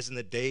answer as in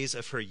the days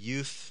of her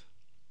youth.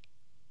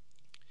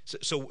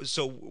 So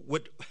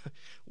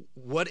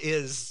what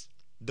is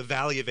the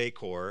valley of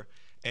Achor,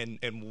 and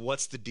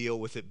what's the deal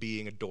with it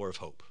being a door of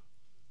hope?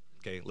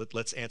 Okay,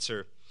 let's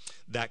answer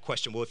that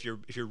question. Well, if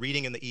you're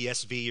reading in the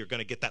ESV, you're going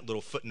to get that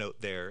little footnote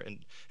there, and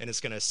it's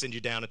going to send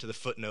you down into the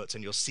footnotes,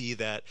 and you'll see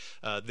that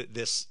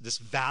this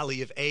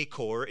valley of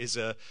Achor is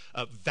a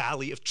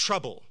valley of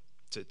trouble.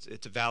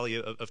 It's a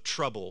valley of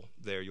trouble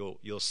there.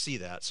 You'll see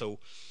that. So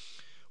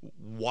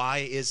why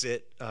is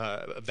it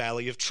a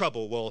valley of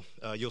trouble? Well,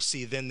 you'll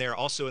see then there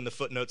also in the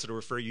footnotes that'll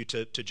refer you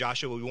to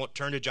Joshua. We won't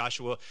turn to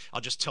Joshua.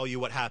 I'll just tell you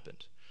what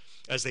happened.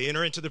 As they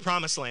enter into the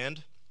promised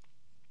land,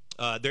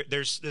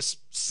 there's this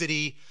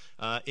city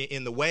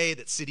in the way.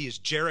 That city is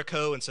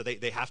Jericho, and so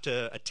they have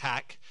to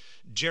attack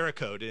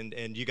Jericho,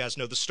 and you guys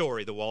know the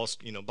story. The walls,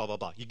 blah, blah,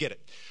 blah. You get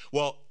it.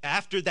 Well,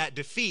 after that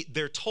defeat,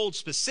 they're told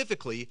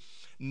specifically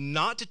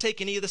not to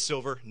take any of the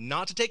silver,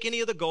 not to take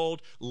any of the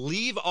gold,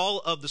 leave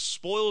all of the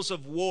spoils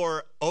of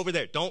war over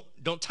there. Don't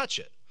touch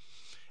it.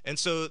 And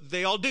so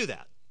they all do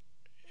that,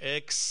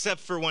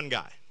 except for one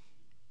guy,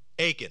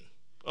 Achan.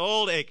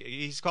 Old Achan.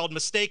 He's called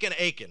Mistaken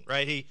Achan,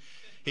 right?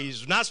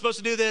 He's not supposed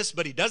to do this,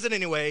 but he does it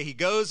anyway. He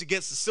goes, he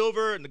gets the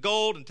silver and the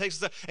gold and takes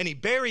the stuff, and he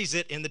buries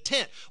it in the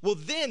tent. Well,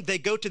 then they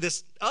go to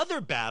this other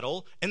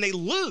battle, and they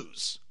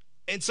lose.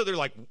 And so they're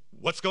like,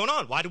 what's going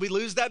on? Why did we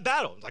lose that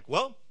battle? It's like,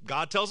 well,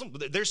 God tells them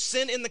there's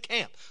sin in the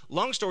camp.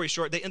 Long story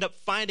short, they end up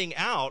finding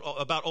out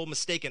about old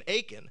Mistaken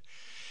Achan.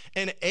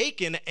 And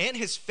Achan and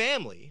his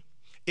family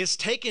is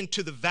taken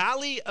to the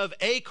valley of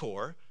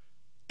Achor,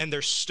 and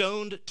they're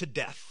stoned to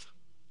death.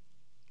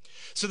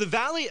 So the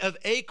valley of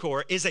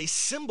Achor is a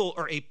symbol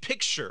or a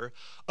picture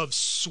of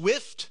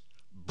swift,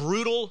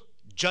 brutal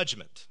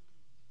judgment.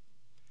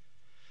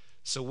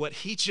 So what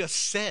he just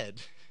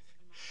said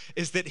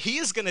is that he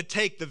is going to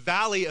take the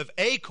valley of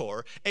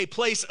Achor, a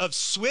place of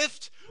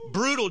swift,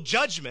 brutal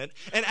judgment,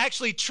 and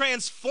actually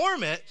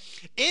transform it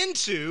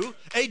into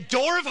a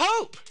door of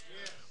hope.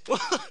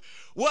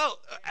 Well,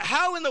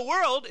 how in the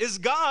world is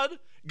God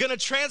going to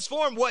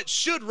transform what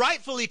should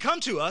rightfully come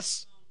to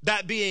us,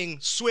 that being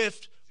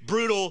swift,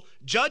 brutal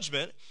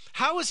judgment?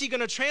 How is he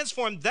going to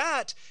transform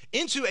that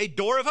into a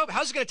door of hope?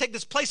 How is he going to take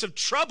this place of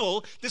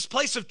trouble,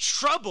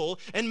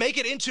 and make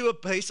it into a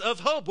place of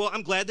hope? Well,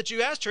 I'm glad that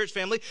you asked, church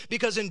family,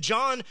 because in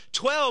John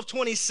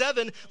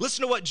 12:27,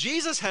 listen to what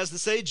Jesus has to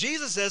say.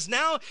 Jesus says,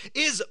 now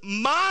is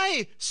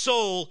my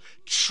soul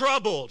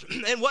troubled.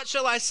 And what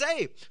shall I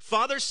say?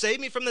 Father, save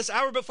me from this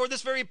hour, but for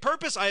this very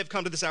purpose I have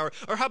come to this hour.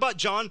 Or how about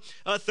John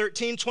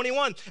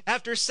 13:21?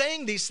 After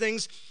saying these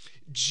things,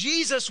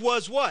 Jesus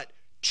was what?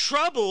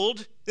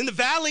 Troubled, in the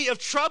valley of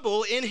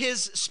trouble in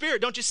his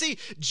spirit. Don't you see?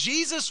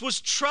 Jesus was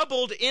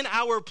troubled in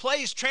our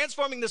place,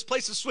 transforming this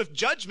place of swift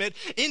judgment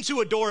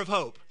into a door of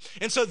hope.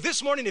 And so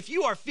this morning, if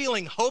you are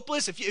feeling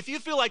hopeless, if you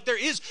feel like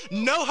there is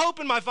no hope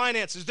in my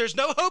finances, there's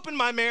no hope in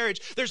my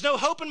marriage, there's no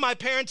hope in my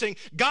parenting,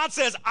 God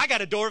says, I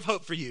got a door of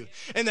hope for you.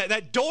 And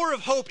that door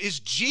of hope is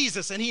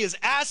Jesus, and he is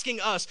asking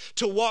us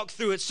to walk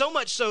through it. So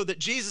much so that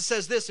Jesus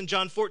says this in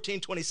John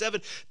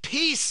 14:27,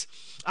 peace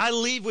I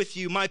leave with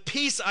you, my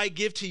peace I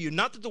give to you,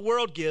 not that the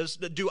world gives,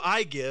 but do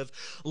I give.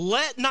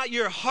 Let not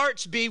your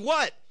hearts be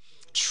what?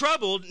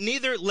 Troubled,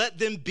 neither let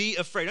them be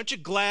afraid. Aren't you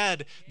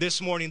glad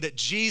this morning that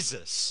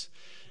Jesus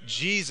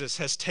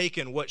has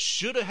taken what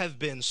should have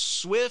been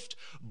swift,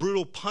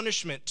 brutal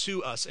punishment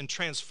to us and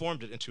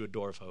transformed it into a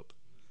door of hope?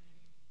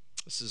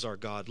 This is our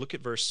God. Look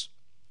at verse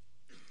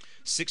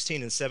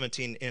 16 and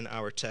 17 in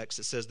our text.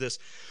 It says this,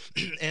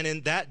 and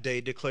in that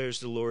day declares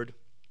the Lord,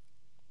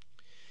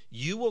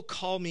 you will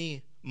call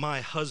me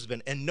my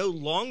husband, and no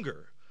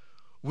longer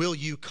will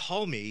you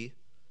call me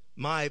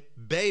my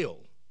Baal.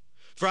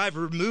 For I have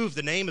removed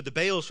the name of the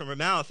Baals from her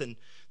mouth, and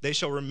they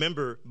shall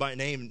remember my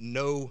name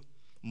no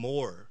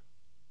more.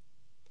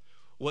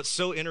 What's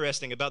so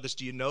interesting about this,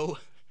 do you know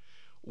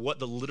what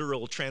the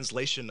literal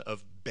translation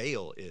of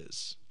Baal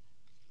is?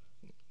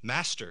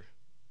 Master.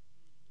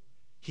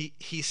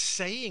 He's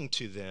saying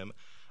to them,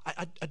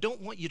 I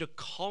don't want you to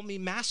call me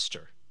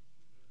master.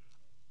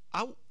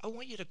 I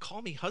want you to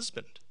call me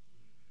husband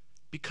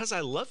because I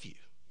love you.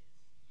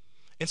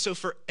 And so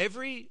for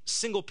every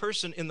single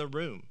person in the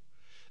room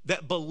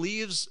that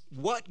believes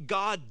what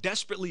God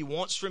desperately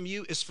wants from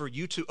you is for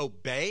you to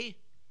obey,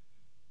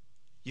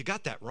 you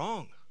got that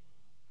wrong.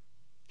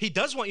 He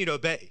does want you to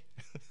obey,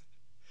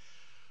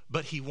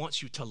 but he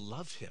wants you to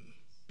love him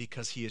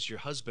because he is your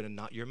husband and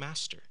not your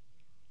master.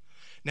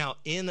 Now,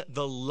 in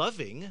the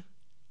loving,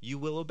 you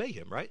will obey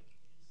him, right?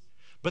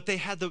 But they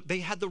had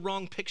the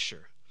wrong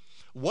picture.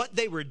 What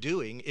they were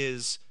doing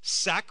is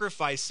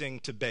sacrificing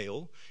to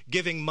Baal,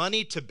 giving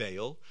money to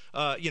Baal,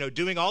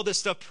 doing all this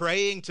stuff,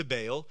 praying to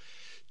Baal,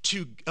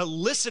 to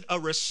elicit a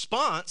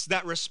response,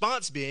 that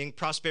response being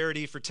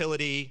prosperity,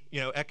 fertility,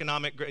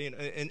 economic,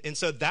 and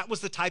so that was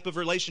the type of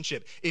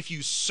relationship. If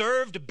you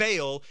served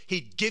Baal,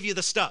 he'd give you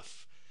the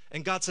stuff.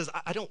 And God says,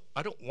 I don't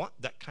want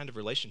that kind of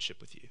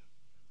relationship with you.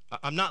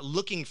 I'm not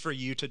looking for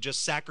you to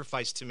just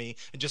sacrifice to me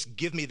and just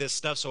give me this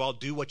stuff so I'll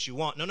do what you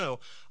want. No.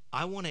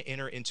 I want to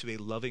enter into a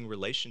loving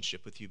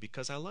relationship with you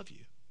because I love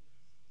you.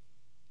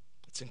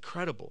 It's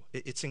incredible.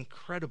 It's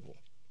incredible.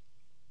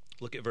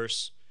 Look at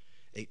verse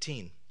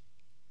 18.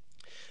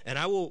 And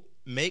I will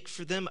make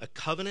for them a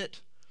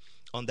covenant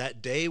on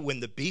that day when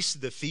the beasts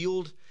of the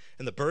field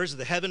and the birds of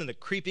the heaven and the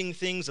creeping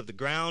things of the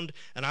ground,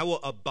 and I will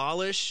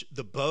abolish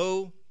the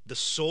bow, the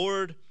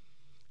sword,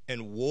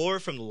 and war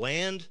from the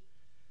land,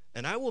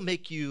 and I will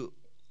make you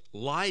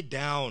lie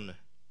down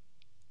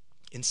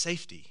in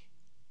safety.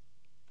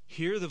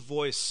 Hear the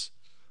voice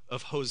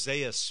of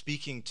Hosea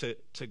speaking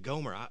to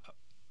Gomer.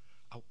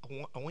 I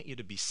want you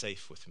to be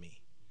safe with me.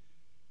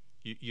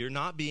 You're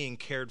not being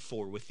cared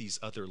for with these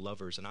other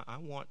lovers, and I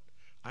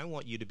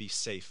want you to be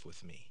safe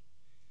with me.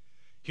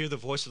 Hear the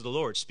voice of the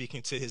Lord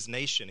speaking to his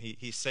nation.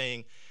 He's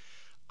saying,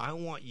 I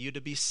want you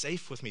to be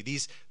safe with me.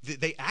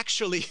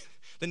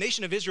 The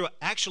nation of Israel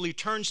actually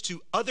turns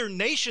to other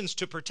nations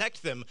to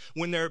protect them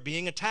when they're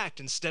being attacked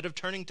instead of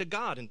turning to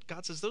God. And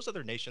God says, those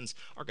other nations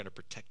are going to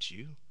protect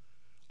you.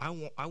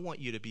 I want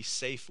you to be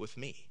safe with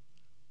me.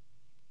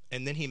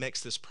 And then he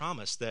makes this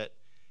promise that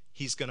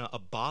he's going to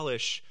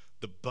abolish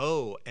the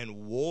bow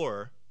and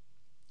war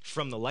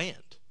from the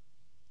land.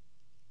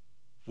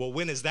 Well,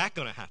 when is that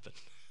going to happen?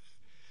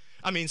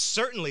 I mean,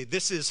 certainly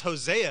this is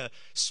Hosea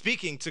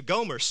speaking to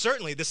Gomer.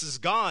 Certainly this is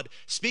God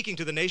speaking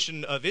to the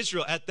nation of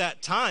Israel at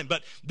that time.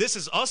 But this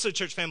is also,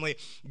 church family,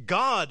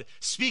 God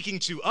speaking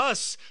to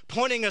us,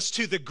 pointing us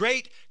to the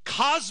great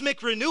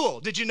cosmic renewal.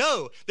 Did you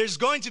know there's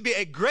going to be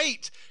a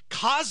great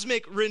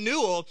cosmic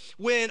renewal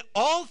when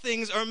all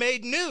things are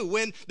made new,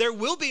 when there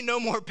will be no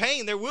more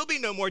pain, there will be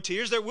no more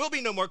tears, there will be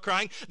no more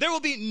crying, there will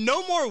be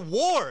no more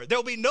war, there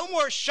will be no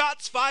more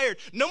shots fired,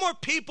 no more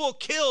people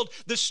killed,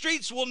 the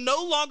streets will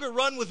no longer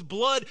run with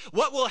blood.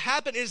 What will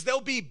happen is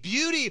there'll be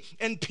beauty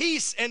and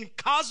peace and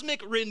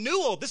cosmic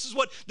renewal. This is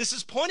what this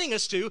is pointing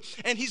us to,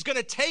 and he's going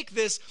to take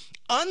this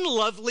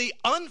unlovely,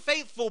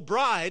 unfaithful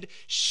bride.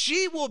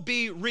 She will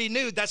be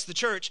renewed. That's the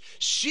church.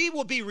 She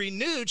will be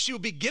renewed. She will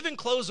be given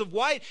clothes of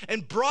white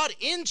and brought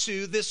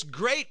into this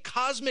great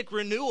cosmic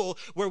renewal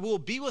where we'll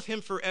be with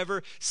him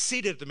forever,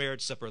 seated at the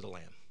marriage supper of the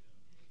Lamb.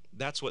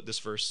 That's what this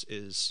verse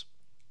is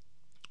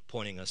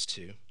pointing us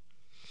to.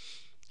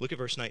 Look at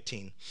verse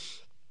 19.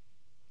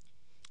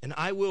 And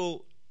I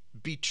will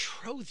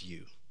betroth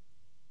you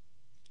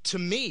to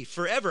me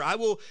forever. I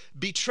will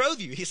betroth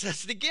you. He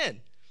says it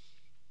again.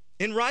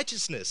 In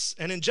righteousness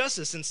and in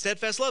justice and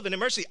steadfast love and in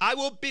mercy, I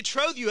will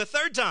betroth you a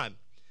third time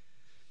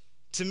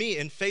to me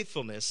in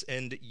faithfulness,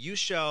 and you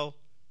shall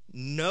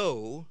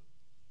know,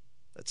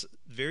 that's a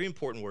very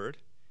important word,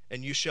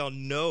 and you shall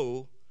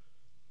know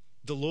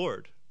the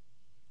Lord.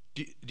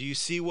 Do you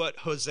see what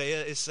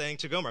Hosea is saying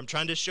to Gomer? I'm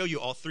trying to show you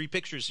all three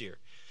pictures here.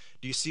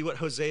 Do you see what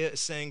Hosea is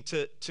saying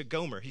to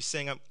Gomer? He's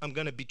saying, I'm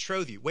going to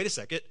betroth you. Wait a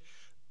second.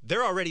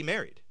 They're already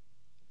married.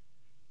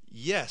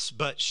 Yes,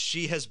 but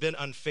she has been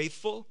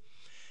unfaithful.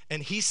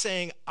 And he's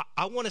saying,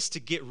 I want us to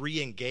get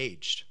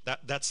re-engaged.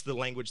 That's the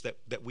language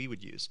that we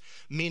would use.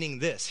 Meaning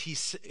this,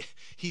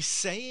 he's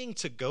saying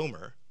to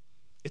Gomer,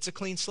 it's a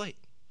clean slate.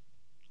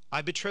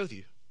 I betroth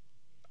you.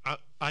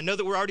 I know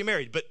that we're already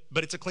married,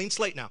 but it's a clean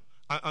slate now.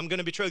 I'm going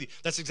to betroth you.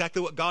 That's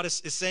exactly what God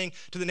is saying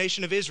to the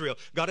nation of Israel.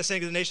 God is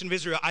saying to the nation of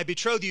Israel, I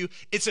betroth you.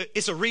 It's a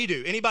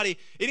redo. Anybody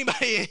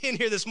in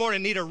here this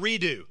morning need a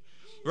redo?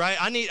 right?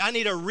 I need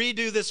a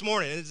redo this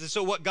morning. And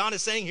so what God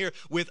is saying here,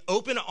 with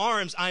open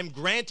arms, I'm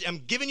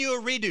giving you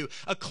a redo,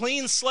 a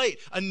clean slate,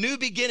 a new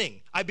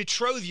beginning. I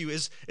betroth you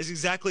is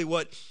exactly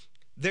what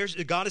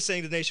God is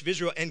saying to the nation of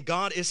Israel, and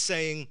God is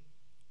saying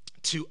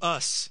to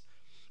us.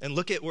 And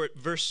look at what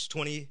verse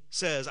 20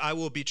 says, I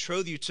will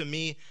betroth you to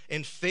me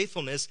in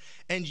faithfulness,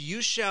 and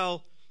you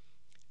shall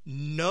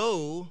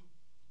know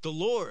the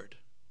Lord.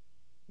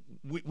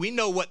 We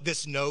know what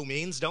this know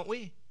means, don't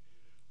we?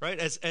 Right?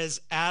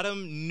 As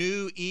Adam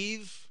knew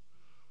Eve,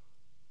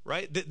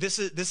 right? This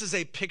is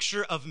a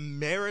picture of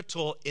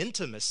marital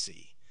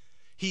intimacy.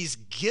 He's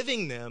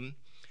giving them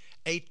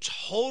a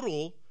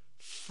total,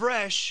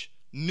 fresh,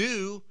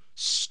 new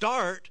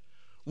start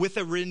with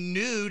a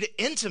renewed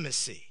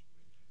intimacy.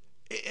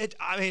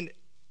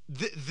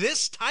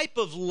 This type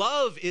of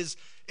love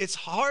it's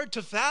hard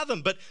to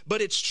fathom, but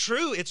it's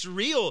true, it's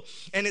real,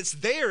 and it's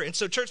there. And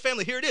so, church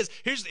family, here it is.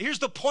 Here's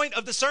the point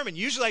of the sermon.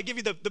 Usually I give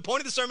you the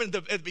point of the sermon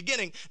at the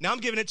beginning. Now I'm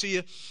giving it to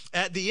you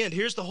at the end.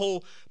 Here's the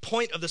whole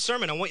point of the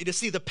sermon. I want you to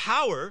see the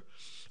power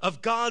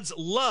of God's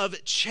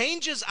love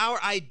changes our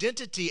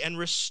identity and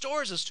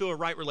restores us to a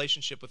right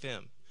relationship with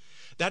him.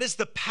 That is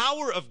the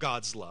power of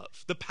God's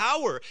love. The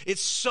power,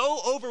 it's so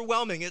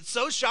overwhelming, it's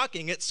so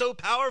shocking, it's so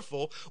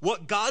powerful.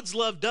 What God's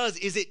love does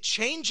is it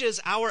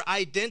changes our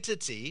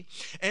identity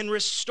and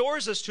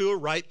restores us to a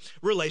right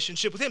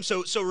relationship with him.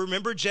 So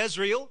remember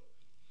Jezreel?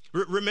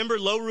 Remember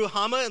Lo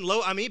Ruhamah and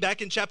Lo Ami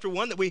back in chapter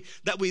 1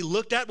 that we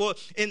looked at? Well,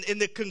 in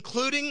the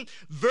concluding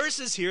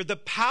verses here, the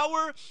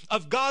power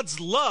of God's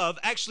love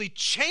actually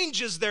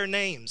changes their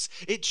names.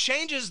 It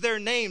changes their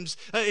names.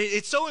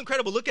 It's so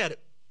incredible. Look at it.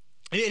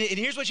 And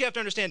here's what you have to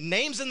understand.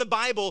 Names in the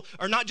Bible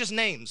are not just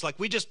names. Like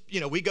we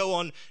go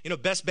on,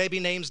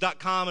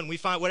 bestbabynames.com and we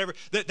find whatever.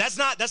 That's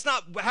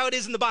not how it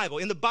is in the Bible.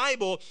 In the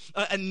Bible,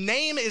 a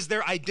name is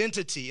their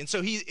identity. And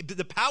so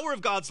the power of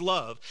God's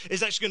love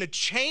is actually going to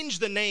change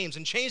the names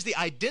and change the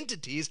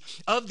identities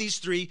of these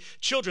three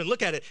children.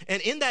 Look at it.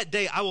 And in that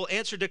day, I will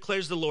answer,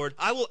 declares the Lord.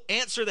 I will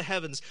answer the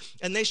heavens,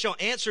 and they shall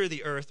answer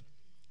the earth.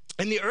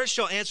 And the earth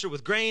shall answer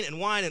with grain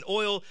and wine and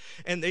oil,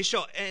 and they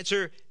shall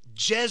answer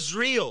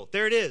Jezreel.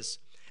 There it is.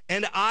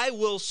 And I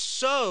will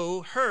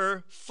sow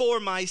her for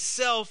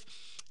myself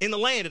in the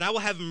land, and I will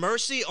have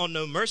mercy on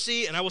no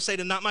mercy, and I will say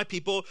to not my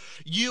people,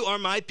 you are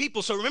my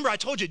people. So remember, I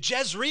told you,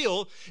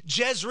 Jezreel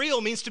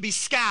means to be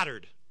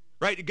scattered,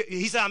 right?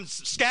 He said, I'm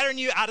scattering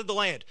you out of the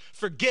land.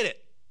 Forget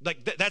it.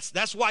 Like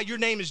that's why your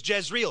name is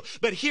Jezreel.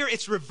 But here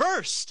it's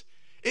reversed.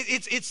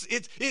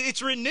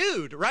 It's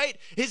renewed, right?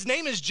 His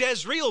name is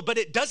Jezreel, but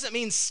it doesn't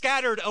mean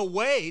scattered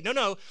away.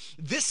 No.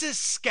 This is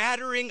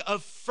scattering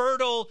of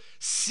fertile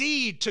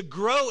seed to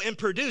grow and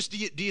produce.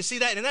 Do you see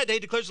that? And in that day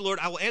declares the Lord,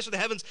 I will answer the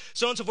heavens,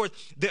 so on and so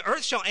forth. The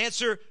earth shall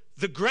answer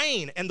the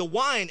grain and the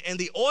wine and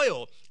the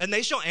oil, and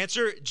they shall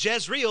answer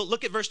Jezreel.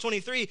 Look at verse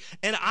 23.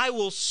 And I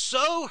will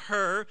sow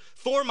her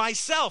for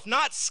myself,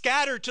 not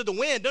scattered to the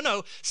wind.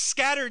 No,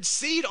 scattered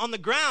seed on the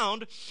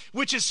ground,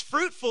 which is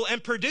fruitful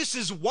and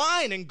produces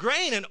wine and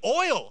grain and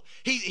oil.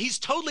 He's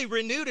totally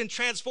renewed and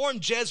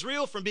transformed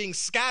Jezreel from being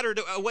scattered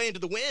away into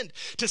the wind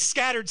to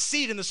scattered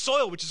seed in the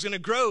soil, which is going to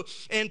grow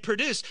and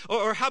produce.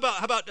 Or how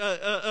about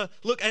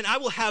look, and I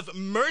will have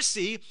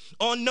mercy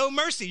on no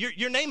mercy.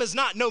 Your name is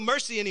not no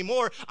mercy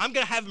anymore. I'm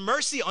going to have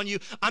mercy on you.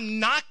 I'm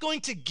not going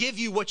to give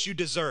you what you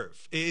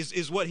deserve,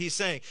 is what he's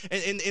saying.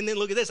 And then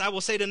look at this. I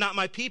will say to not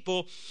my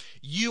people,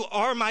 you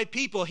are my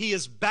people. He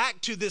is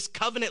back to this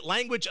covenant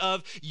language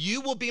of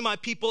you will be my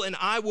people and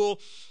I will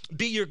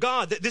be your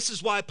God. This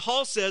is why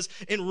Paul says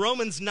in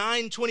Romans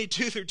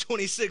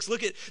 9:22-26,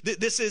 look at,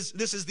 this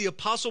is the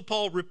Apostle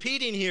Paul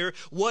repeating here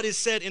what is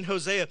said in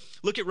Hosea.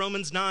 Look at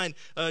Romans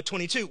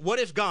 9:22. What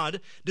if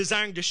God,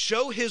 desiring to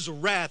show his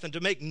wrath and to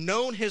make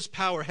known his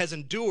power, has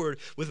endured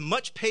with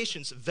much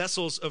patience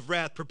vessels of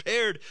wrath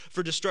prepared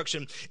for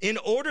destruction, in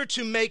order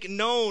to make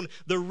known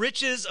the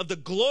riches of the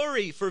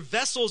glory for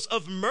vessels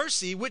of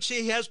mercy, which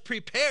he has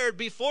prepared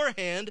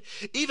beforehand,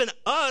 even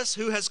us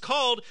who has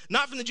called,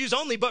 not from the Jews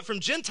only, but from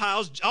Gentiles.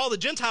 All the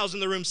Gentiles in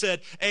the room said,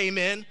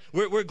 amen.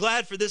 We're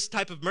glad for this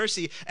type of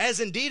mercy.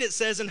 As indeed it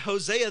says in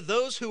Hosea,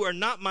 those who are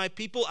not my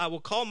people, I will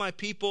call my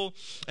people,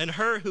 and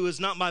her who is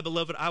not my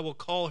beloved, I will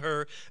call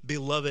her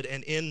beloved.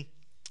 And in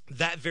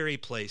that very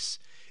place,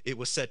 it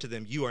was said to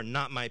them, you are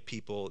not my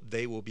people.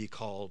 They will be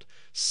called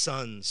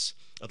sons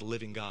of the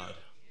living God.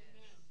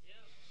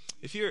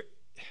 If you're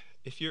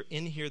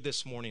in here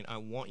this morning, I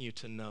want you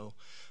to know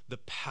the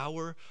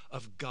power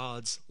of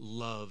God's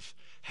love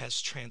has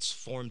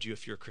transformed you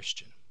if you're a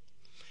Christian.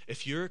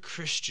 If you're a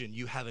Christian,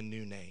 you have a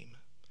new name.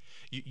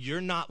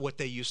 You're not what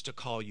they used to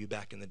call you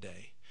back in the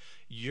day.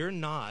 You're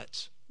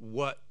not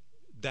what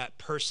that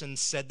person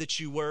said that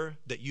you were,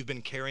 that you've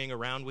been carrying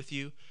around with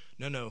you.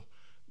 No.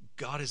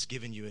 God has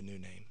given you a new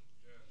name.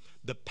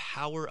 The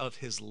power of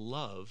his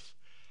love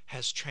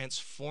has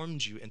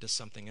transformed you into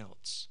something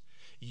else.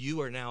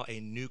 You are now a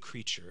new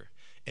creature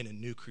and a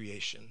new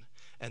creation.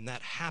 And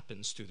that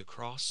happens through the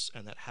cross,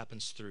 and that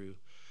happens through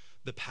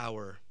the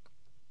power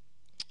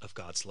of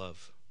God's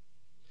love.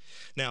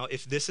 Now,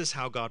 if this is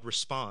how God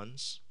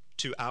responds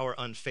to our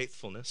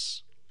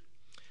unfaithfulness,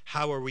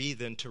 how are we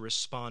then to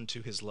respond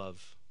to his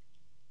love?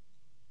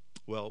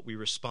 Well, we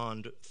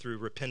respond through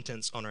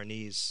repentance on our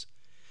knees.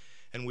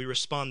 And we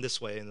respond this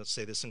way, and let's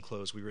say this in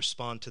close. We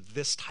respond to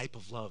this type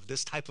of love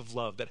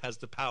that has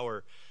the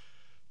power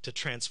to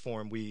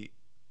transform. We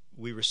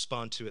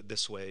respond to it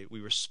this way.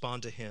 We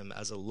respond to him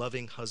as a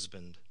loving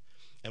husband,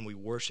 and we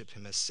worship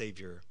him as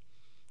Savior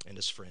and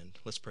as friend.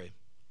 Let's pray.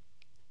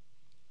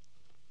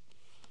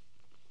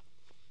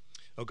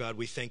 Oh God,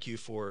 we thank you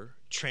for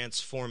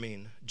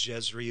transforming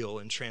Jezreel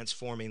and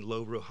transforming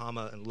Lo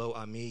Ruhamah and Lo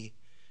Ami.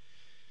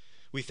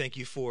 We thank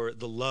you for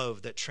the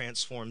love that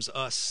transforms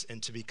us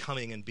into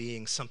becoming and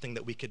being something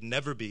that we could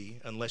never be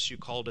unless you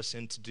called us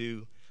in to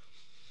do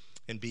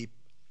and be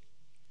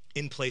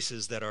in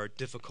places that are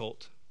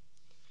difficult.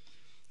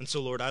 And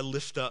so, Lord, I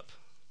lift up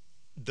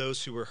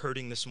those who are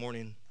hurting this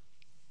morning.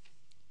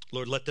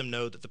 Lord, let them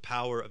know that the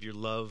power of your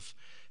love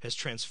has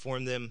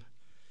transformed them.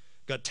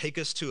 God, take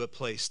us to a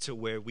place to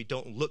where we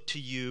don't look to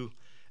you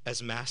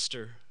as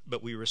master,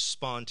 but we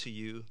respond to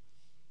you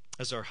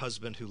as our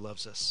husband who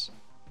loves us.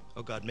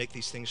 Oh God, make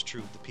these things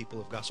true of the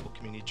people of Gospel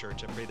Community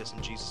Church. I pray this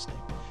in Jesus'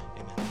 name.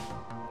 Amen.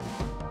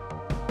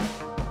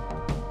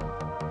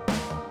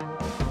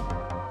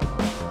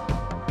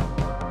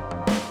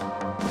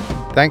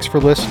 Thanks for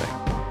listening.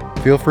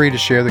 Feel free to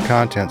share the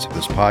contents of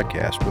this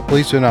podcast, but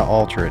please do not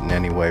alter it in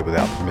any way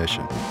without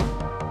permission.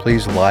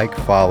 Please like,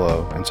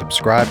 follow, and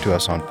subscribe to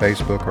us on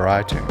Facebook or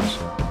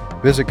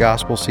iTunes. Visit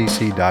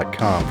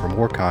gospelcc.com for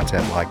more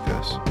content like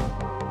this.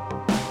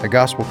 At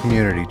Gospel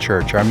Community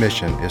Church, our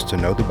mission is to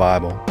know the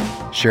Bible,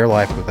 share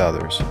life with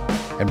others,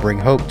 and bring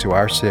hope to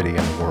our city and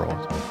the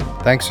world.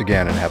 Thanks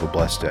again, and have a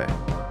blessed day.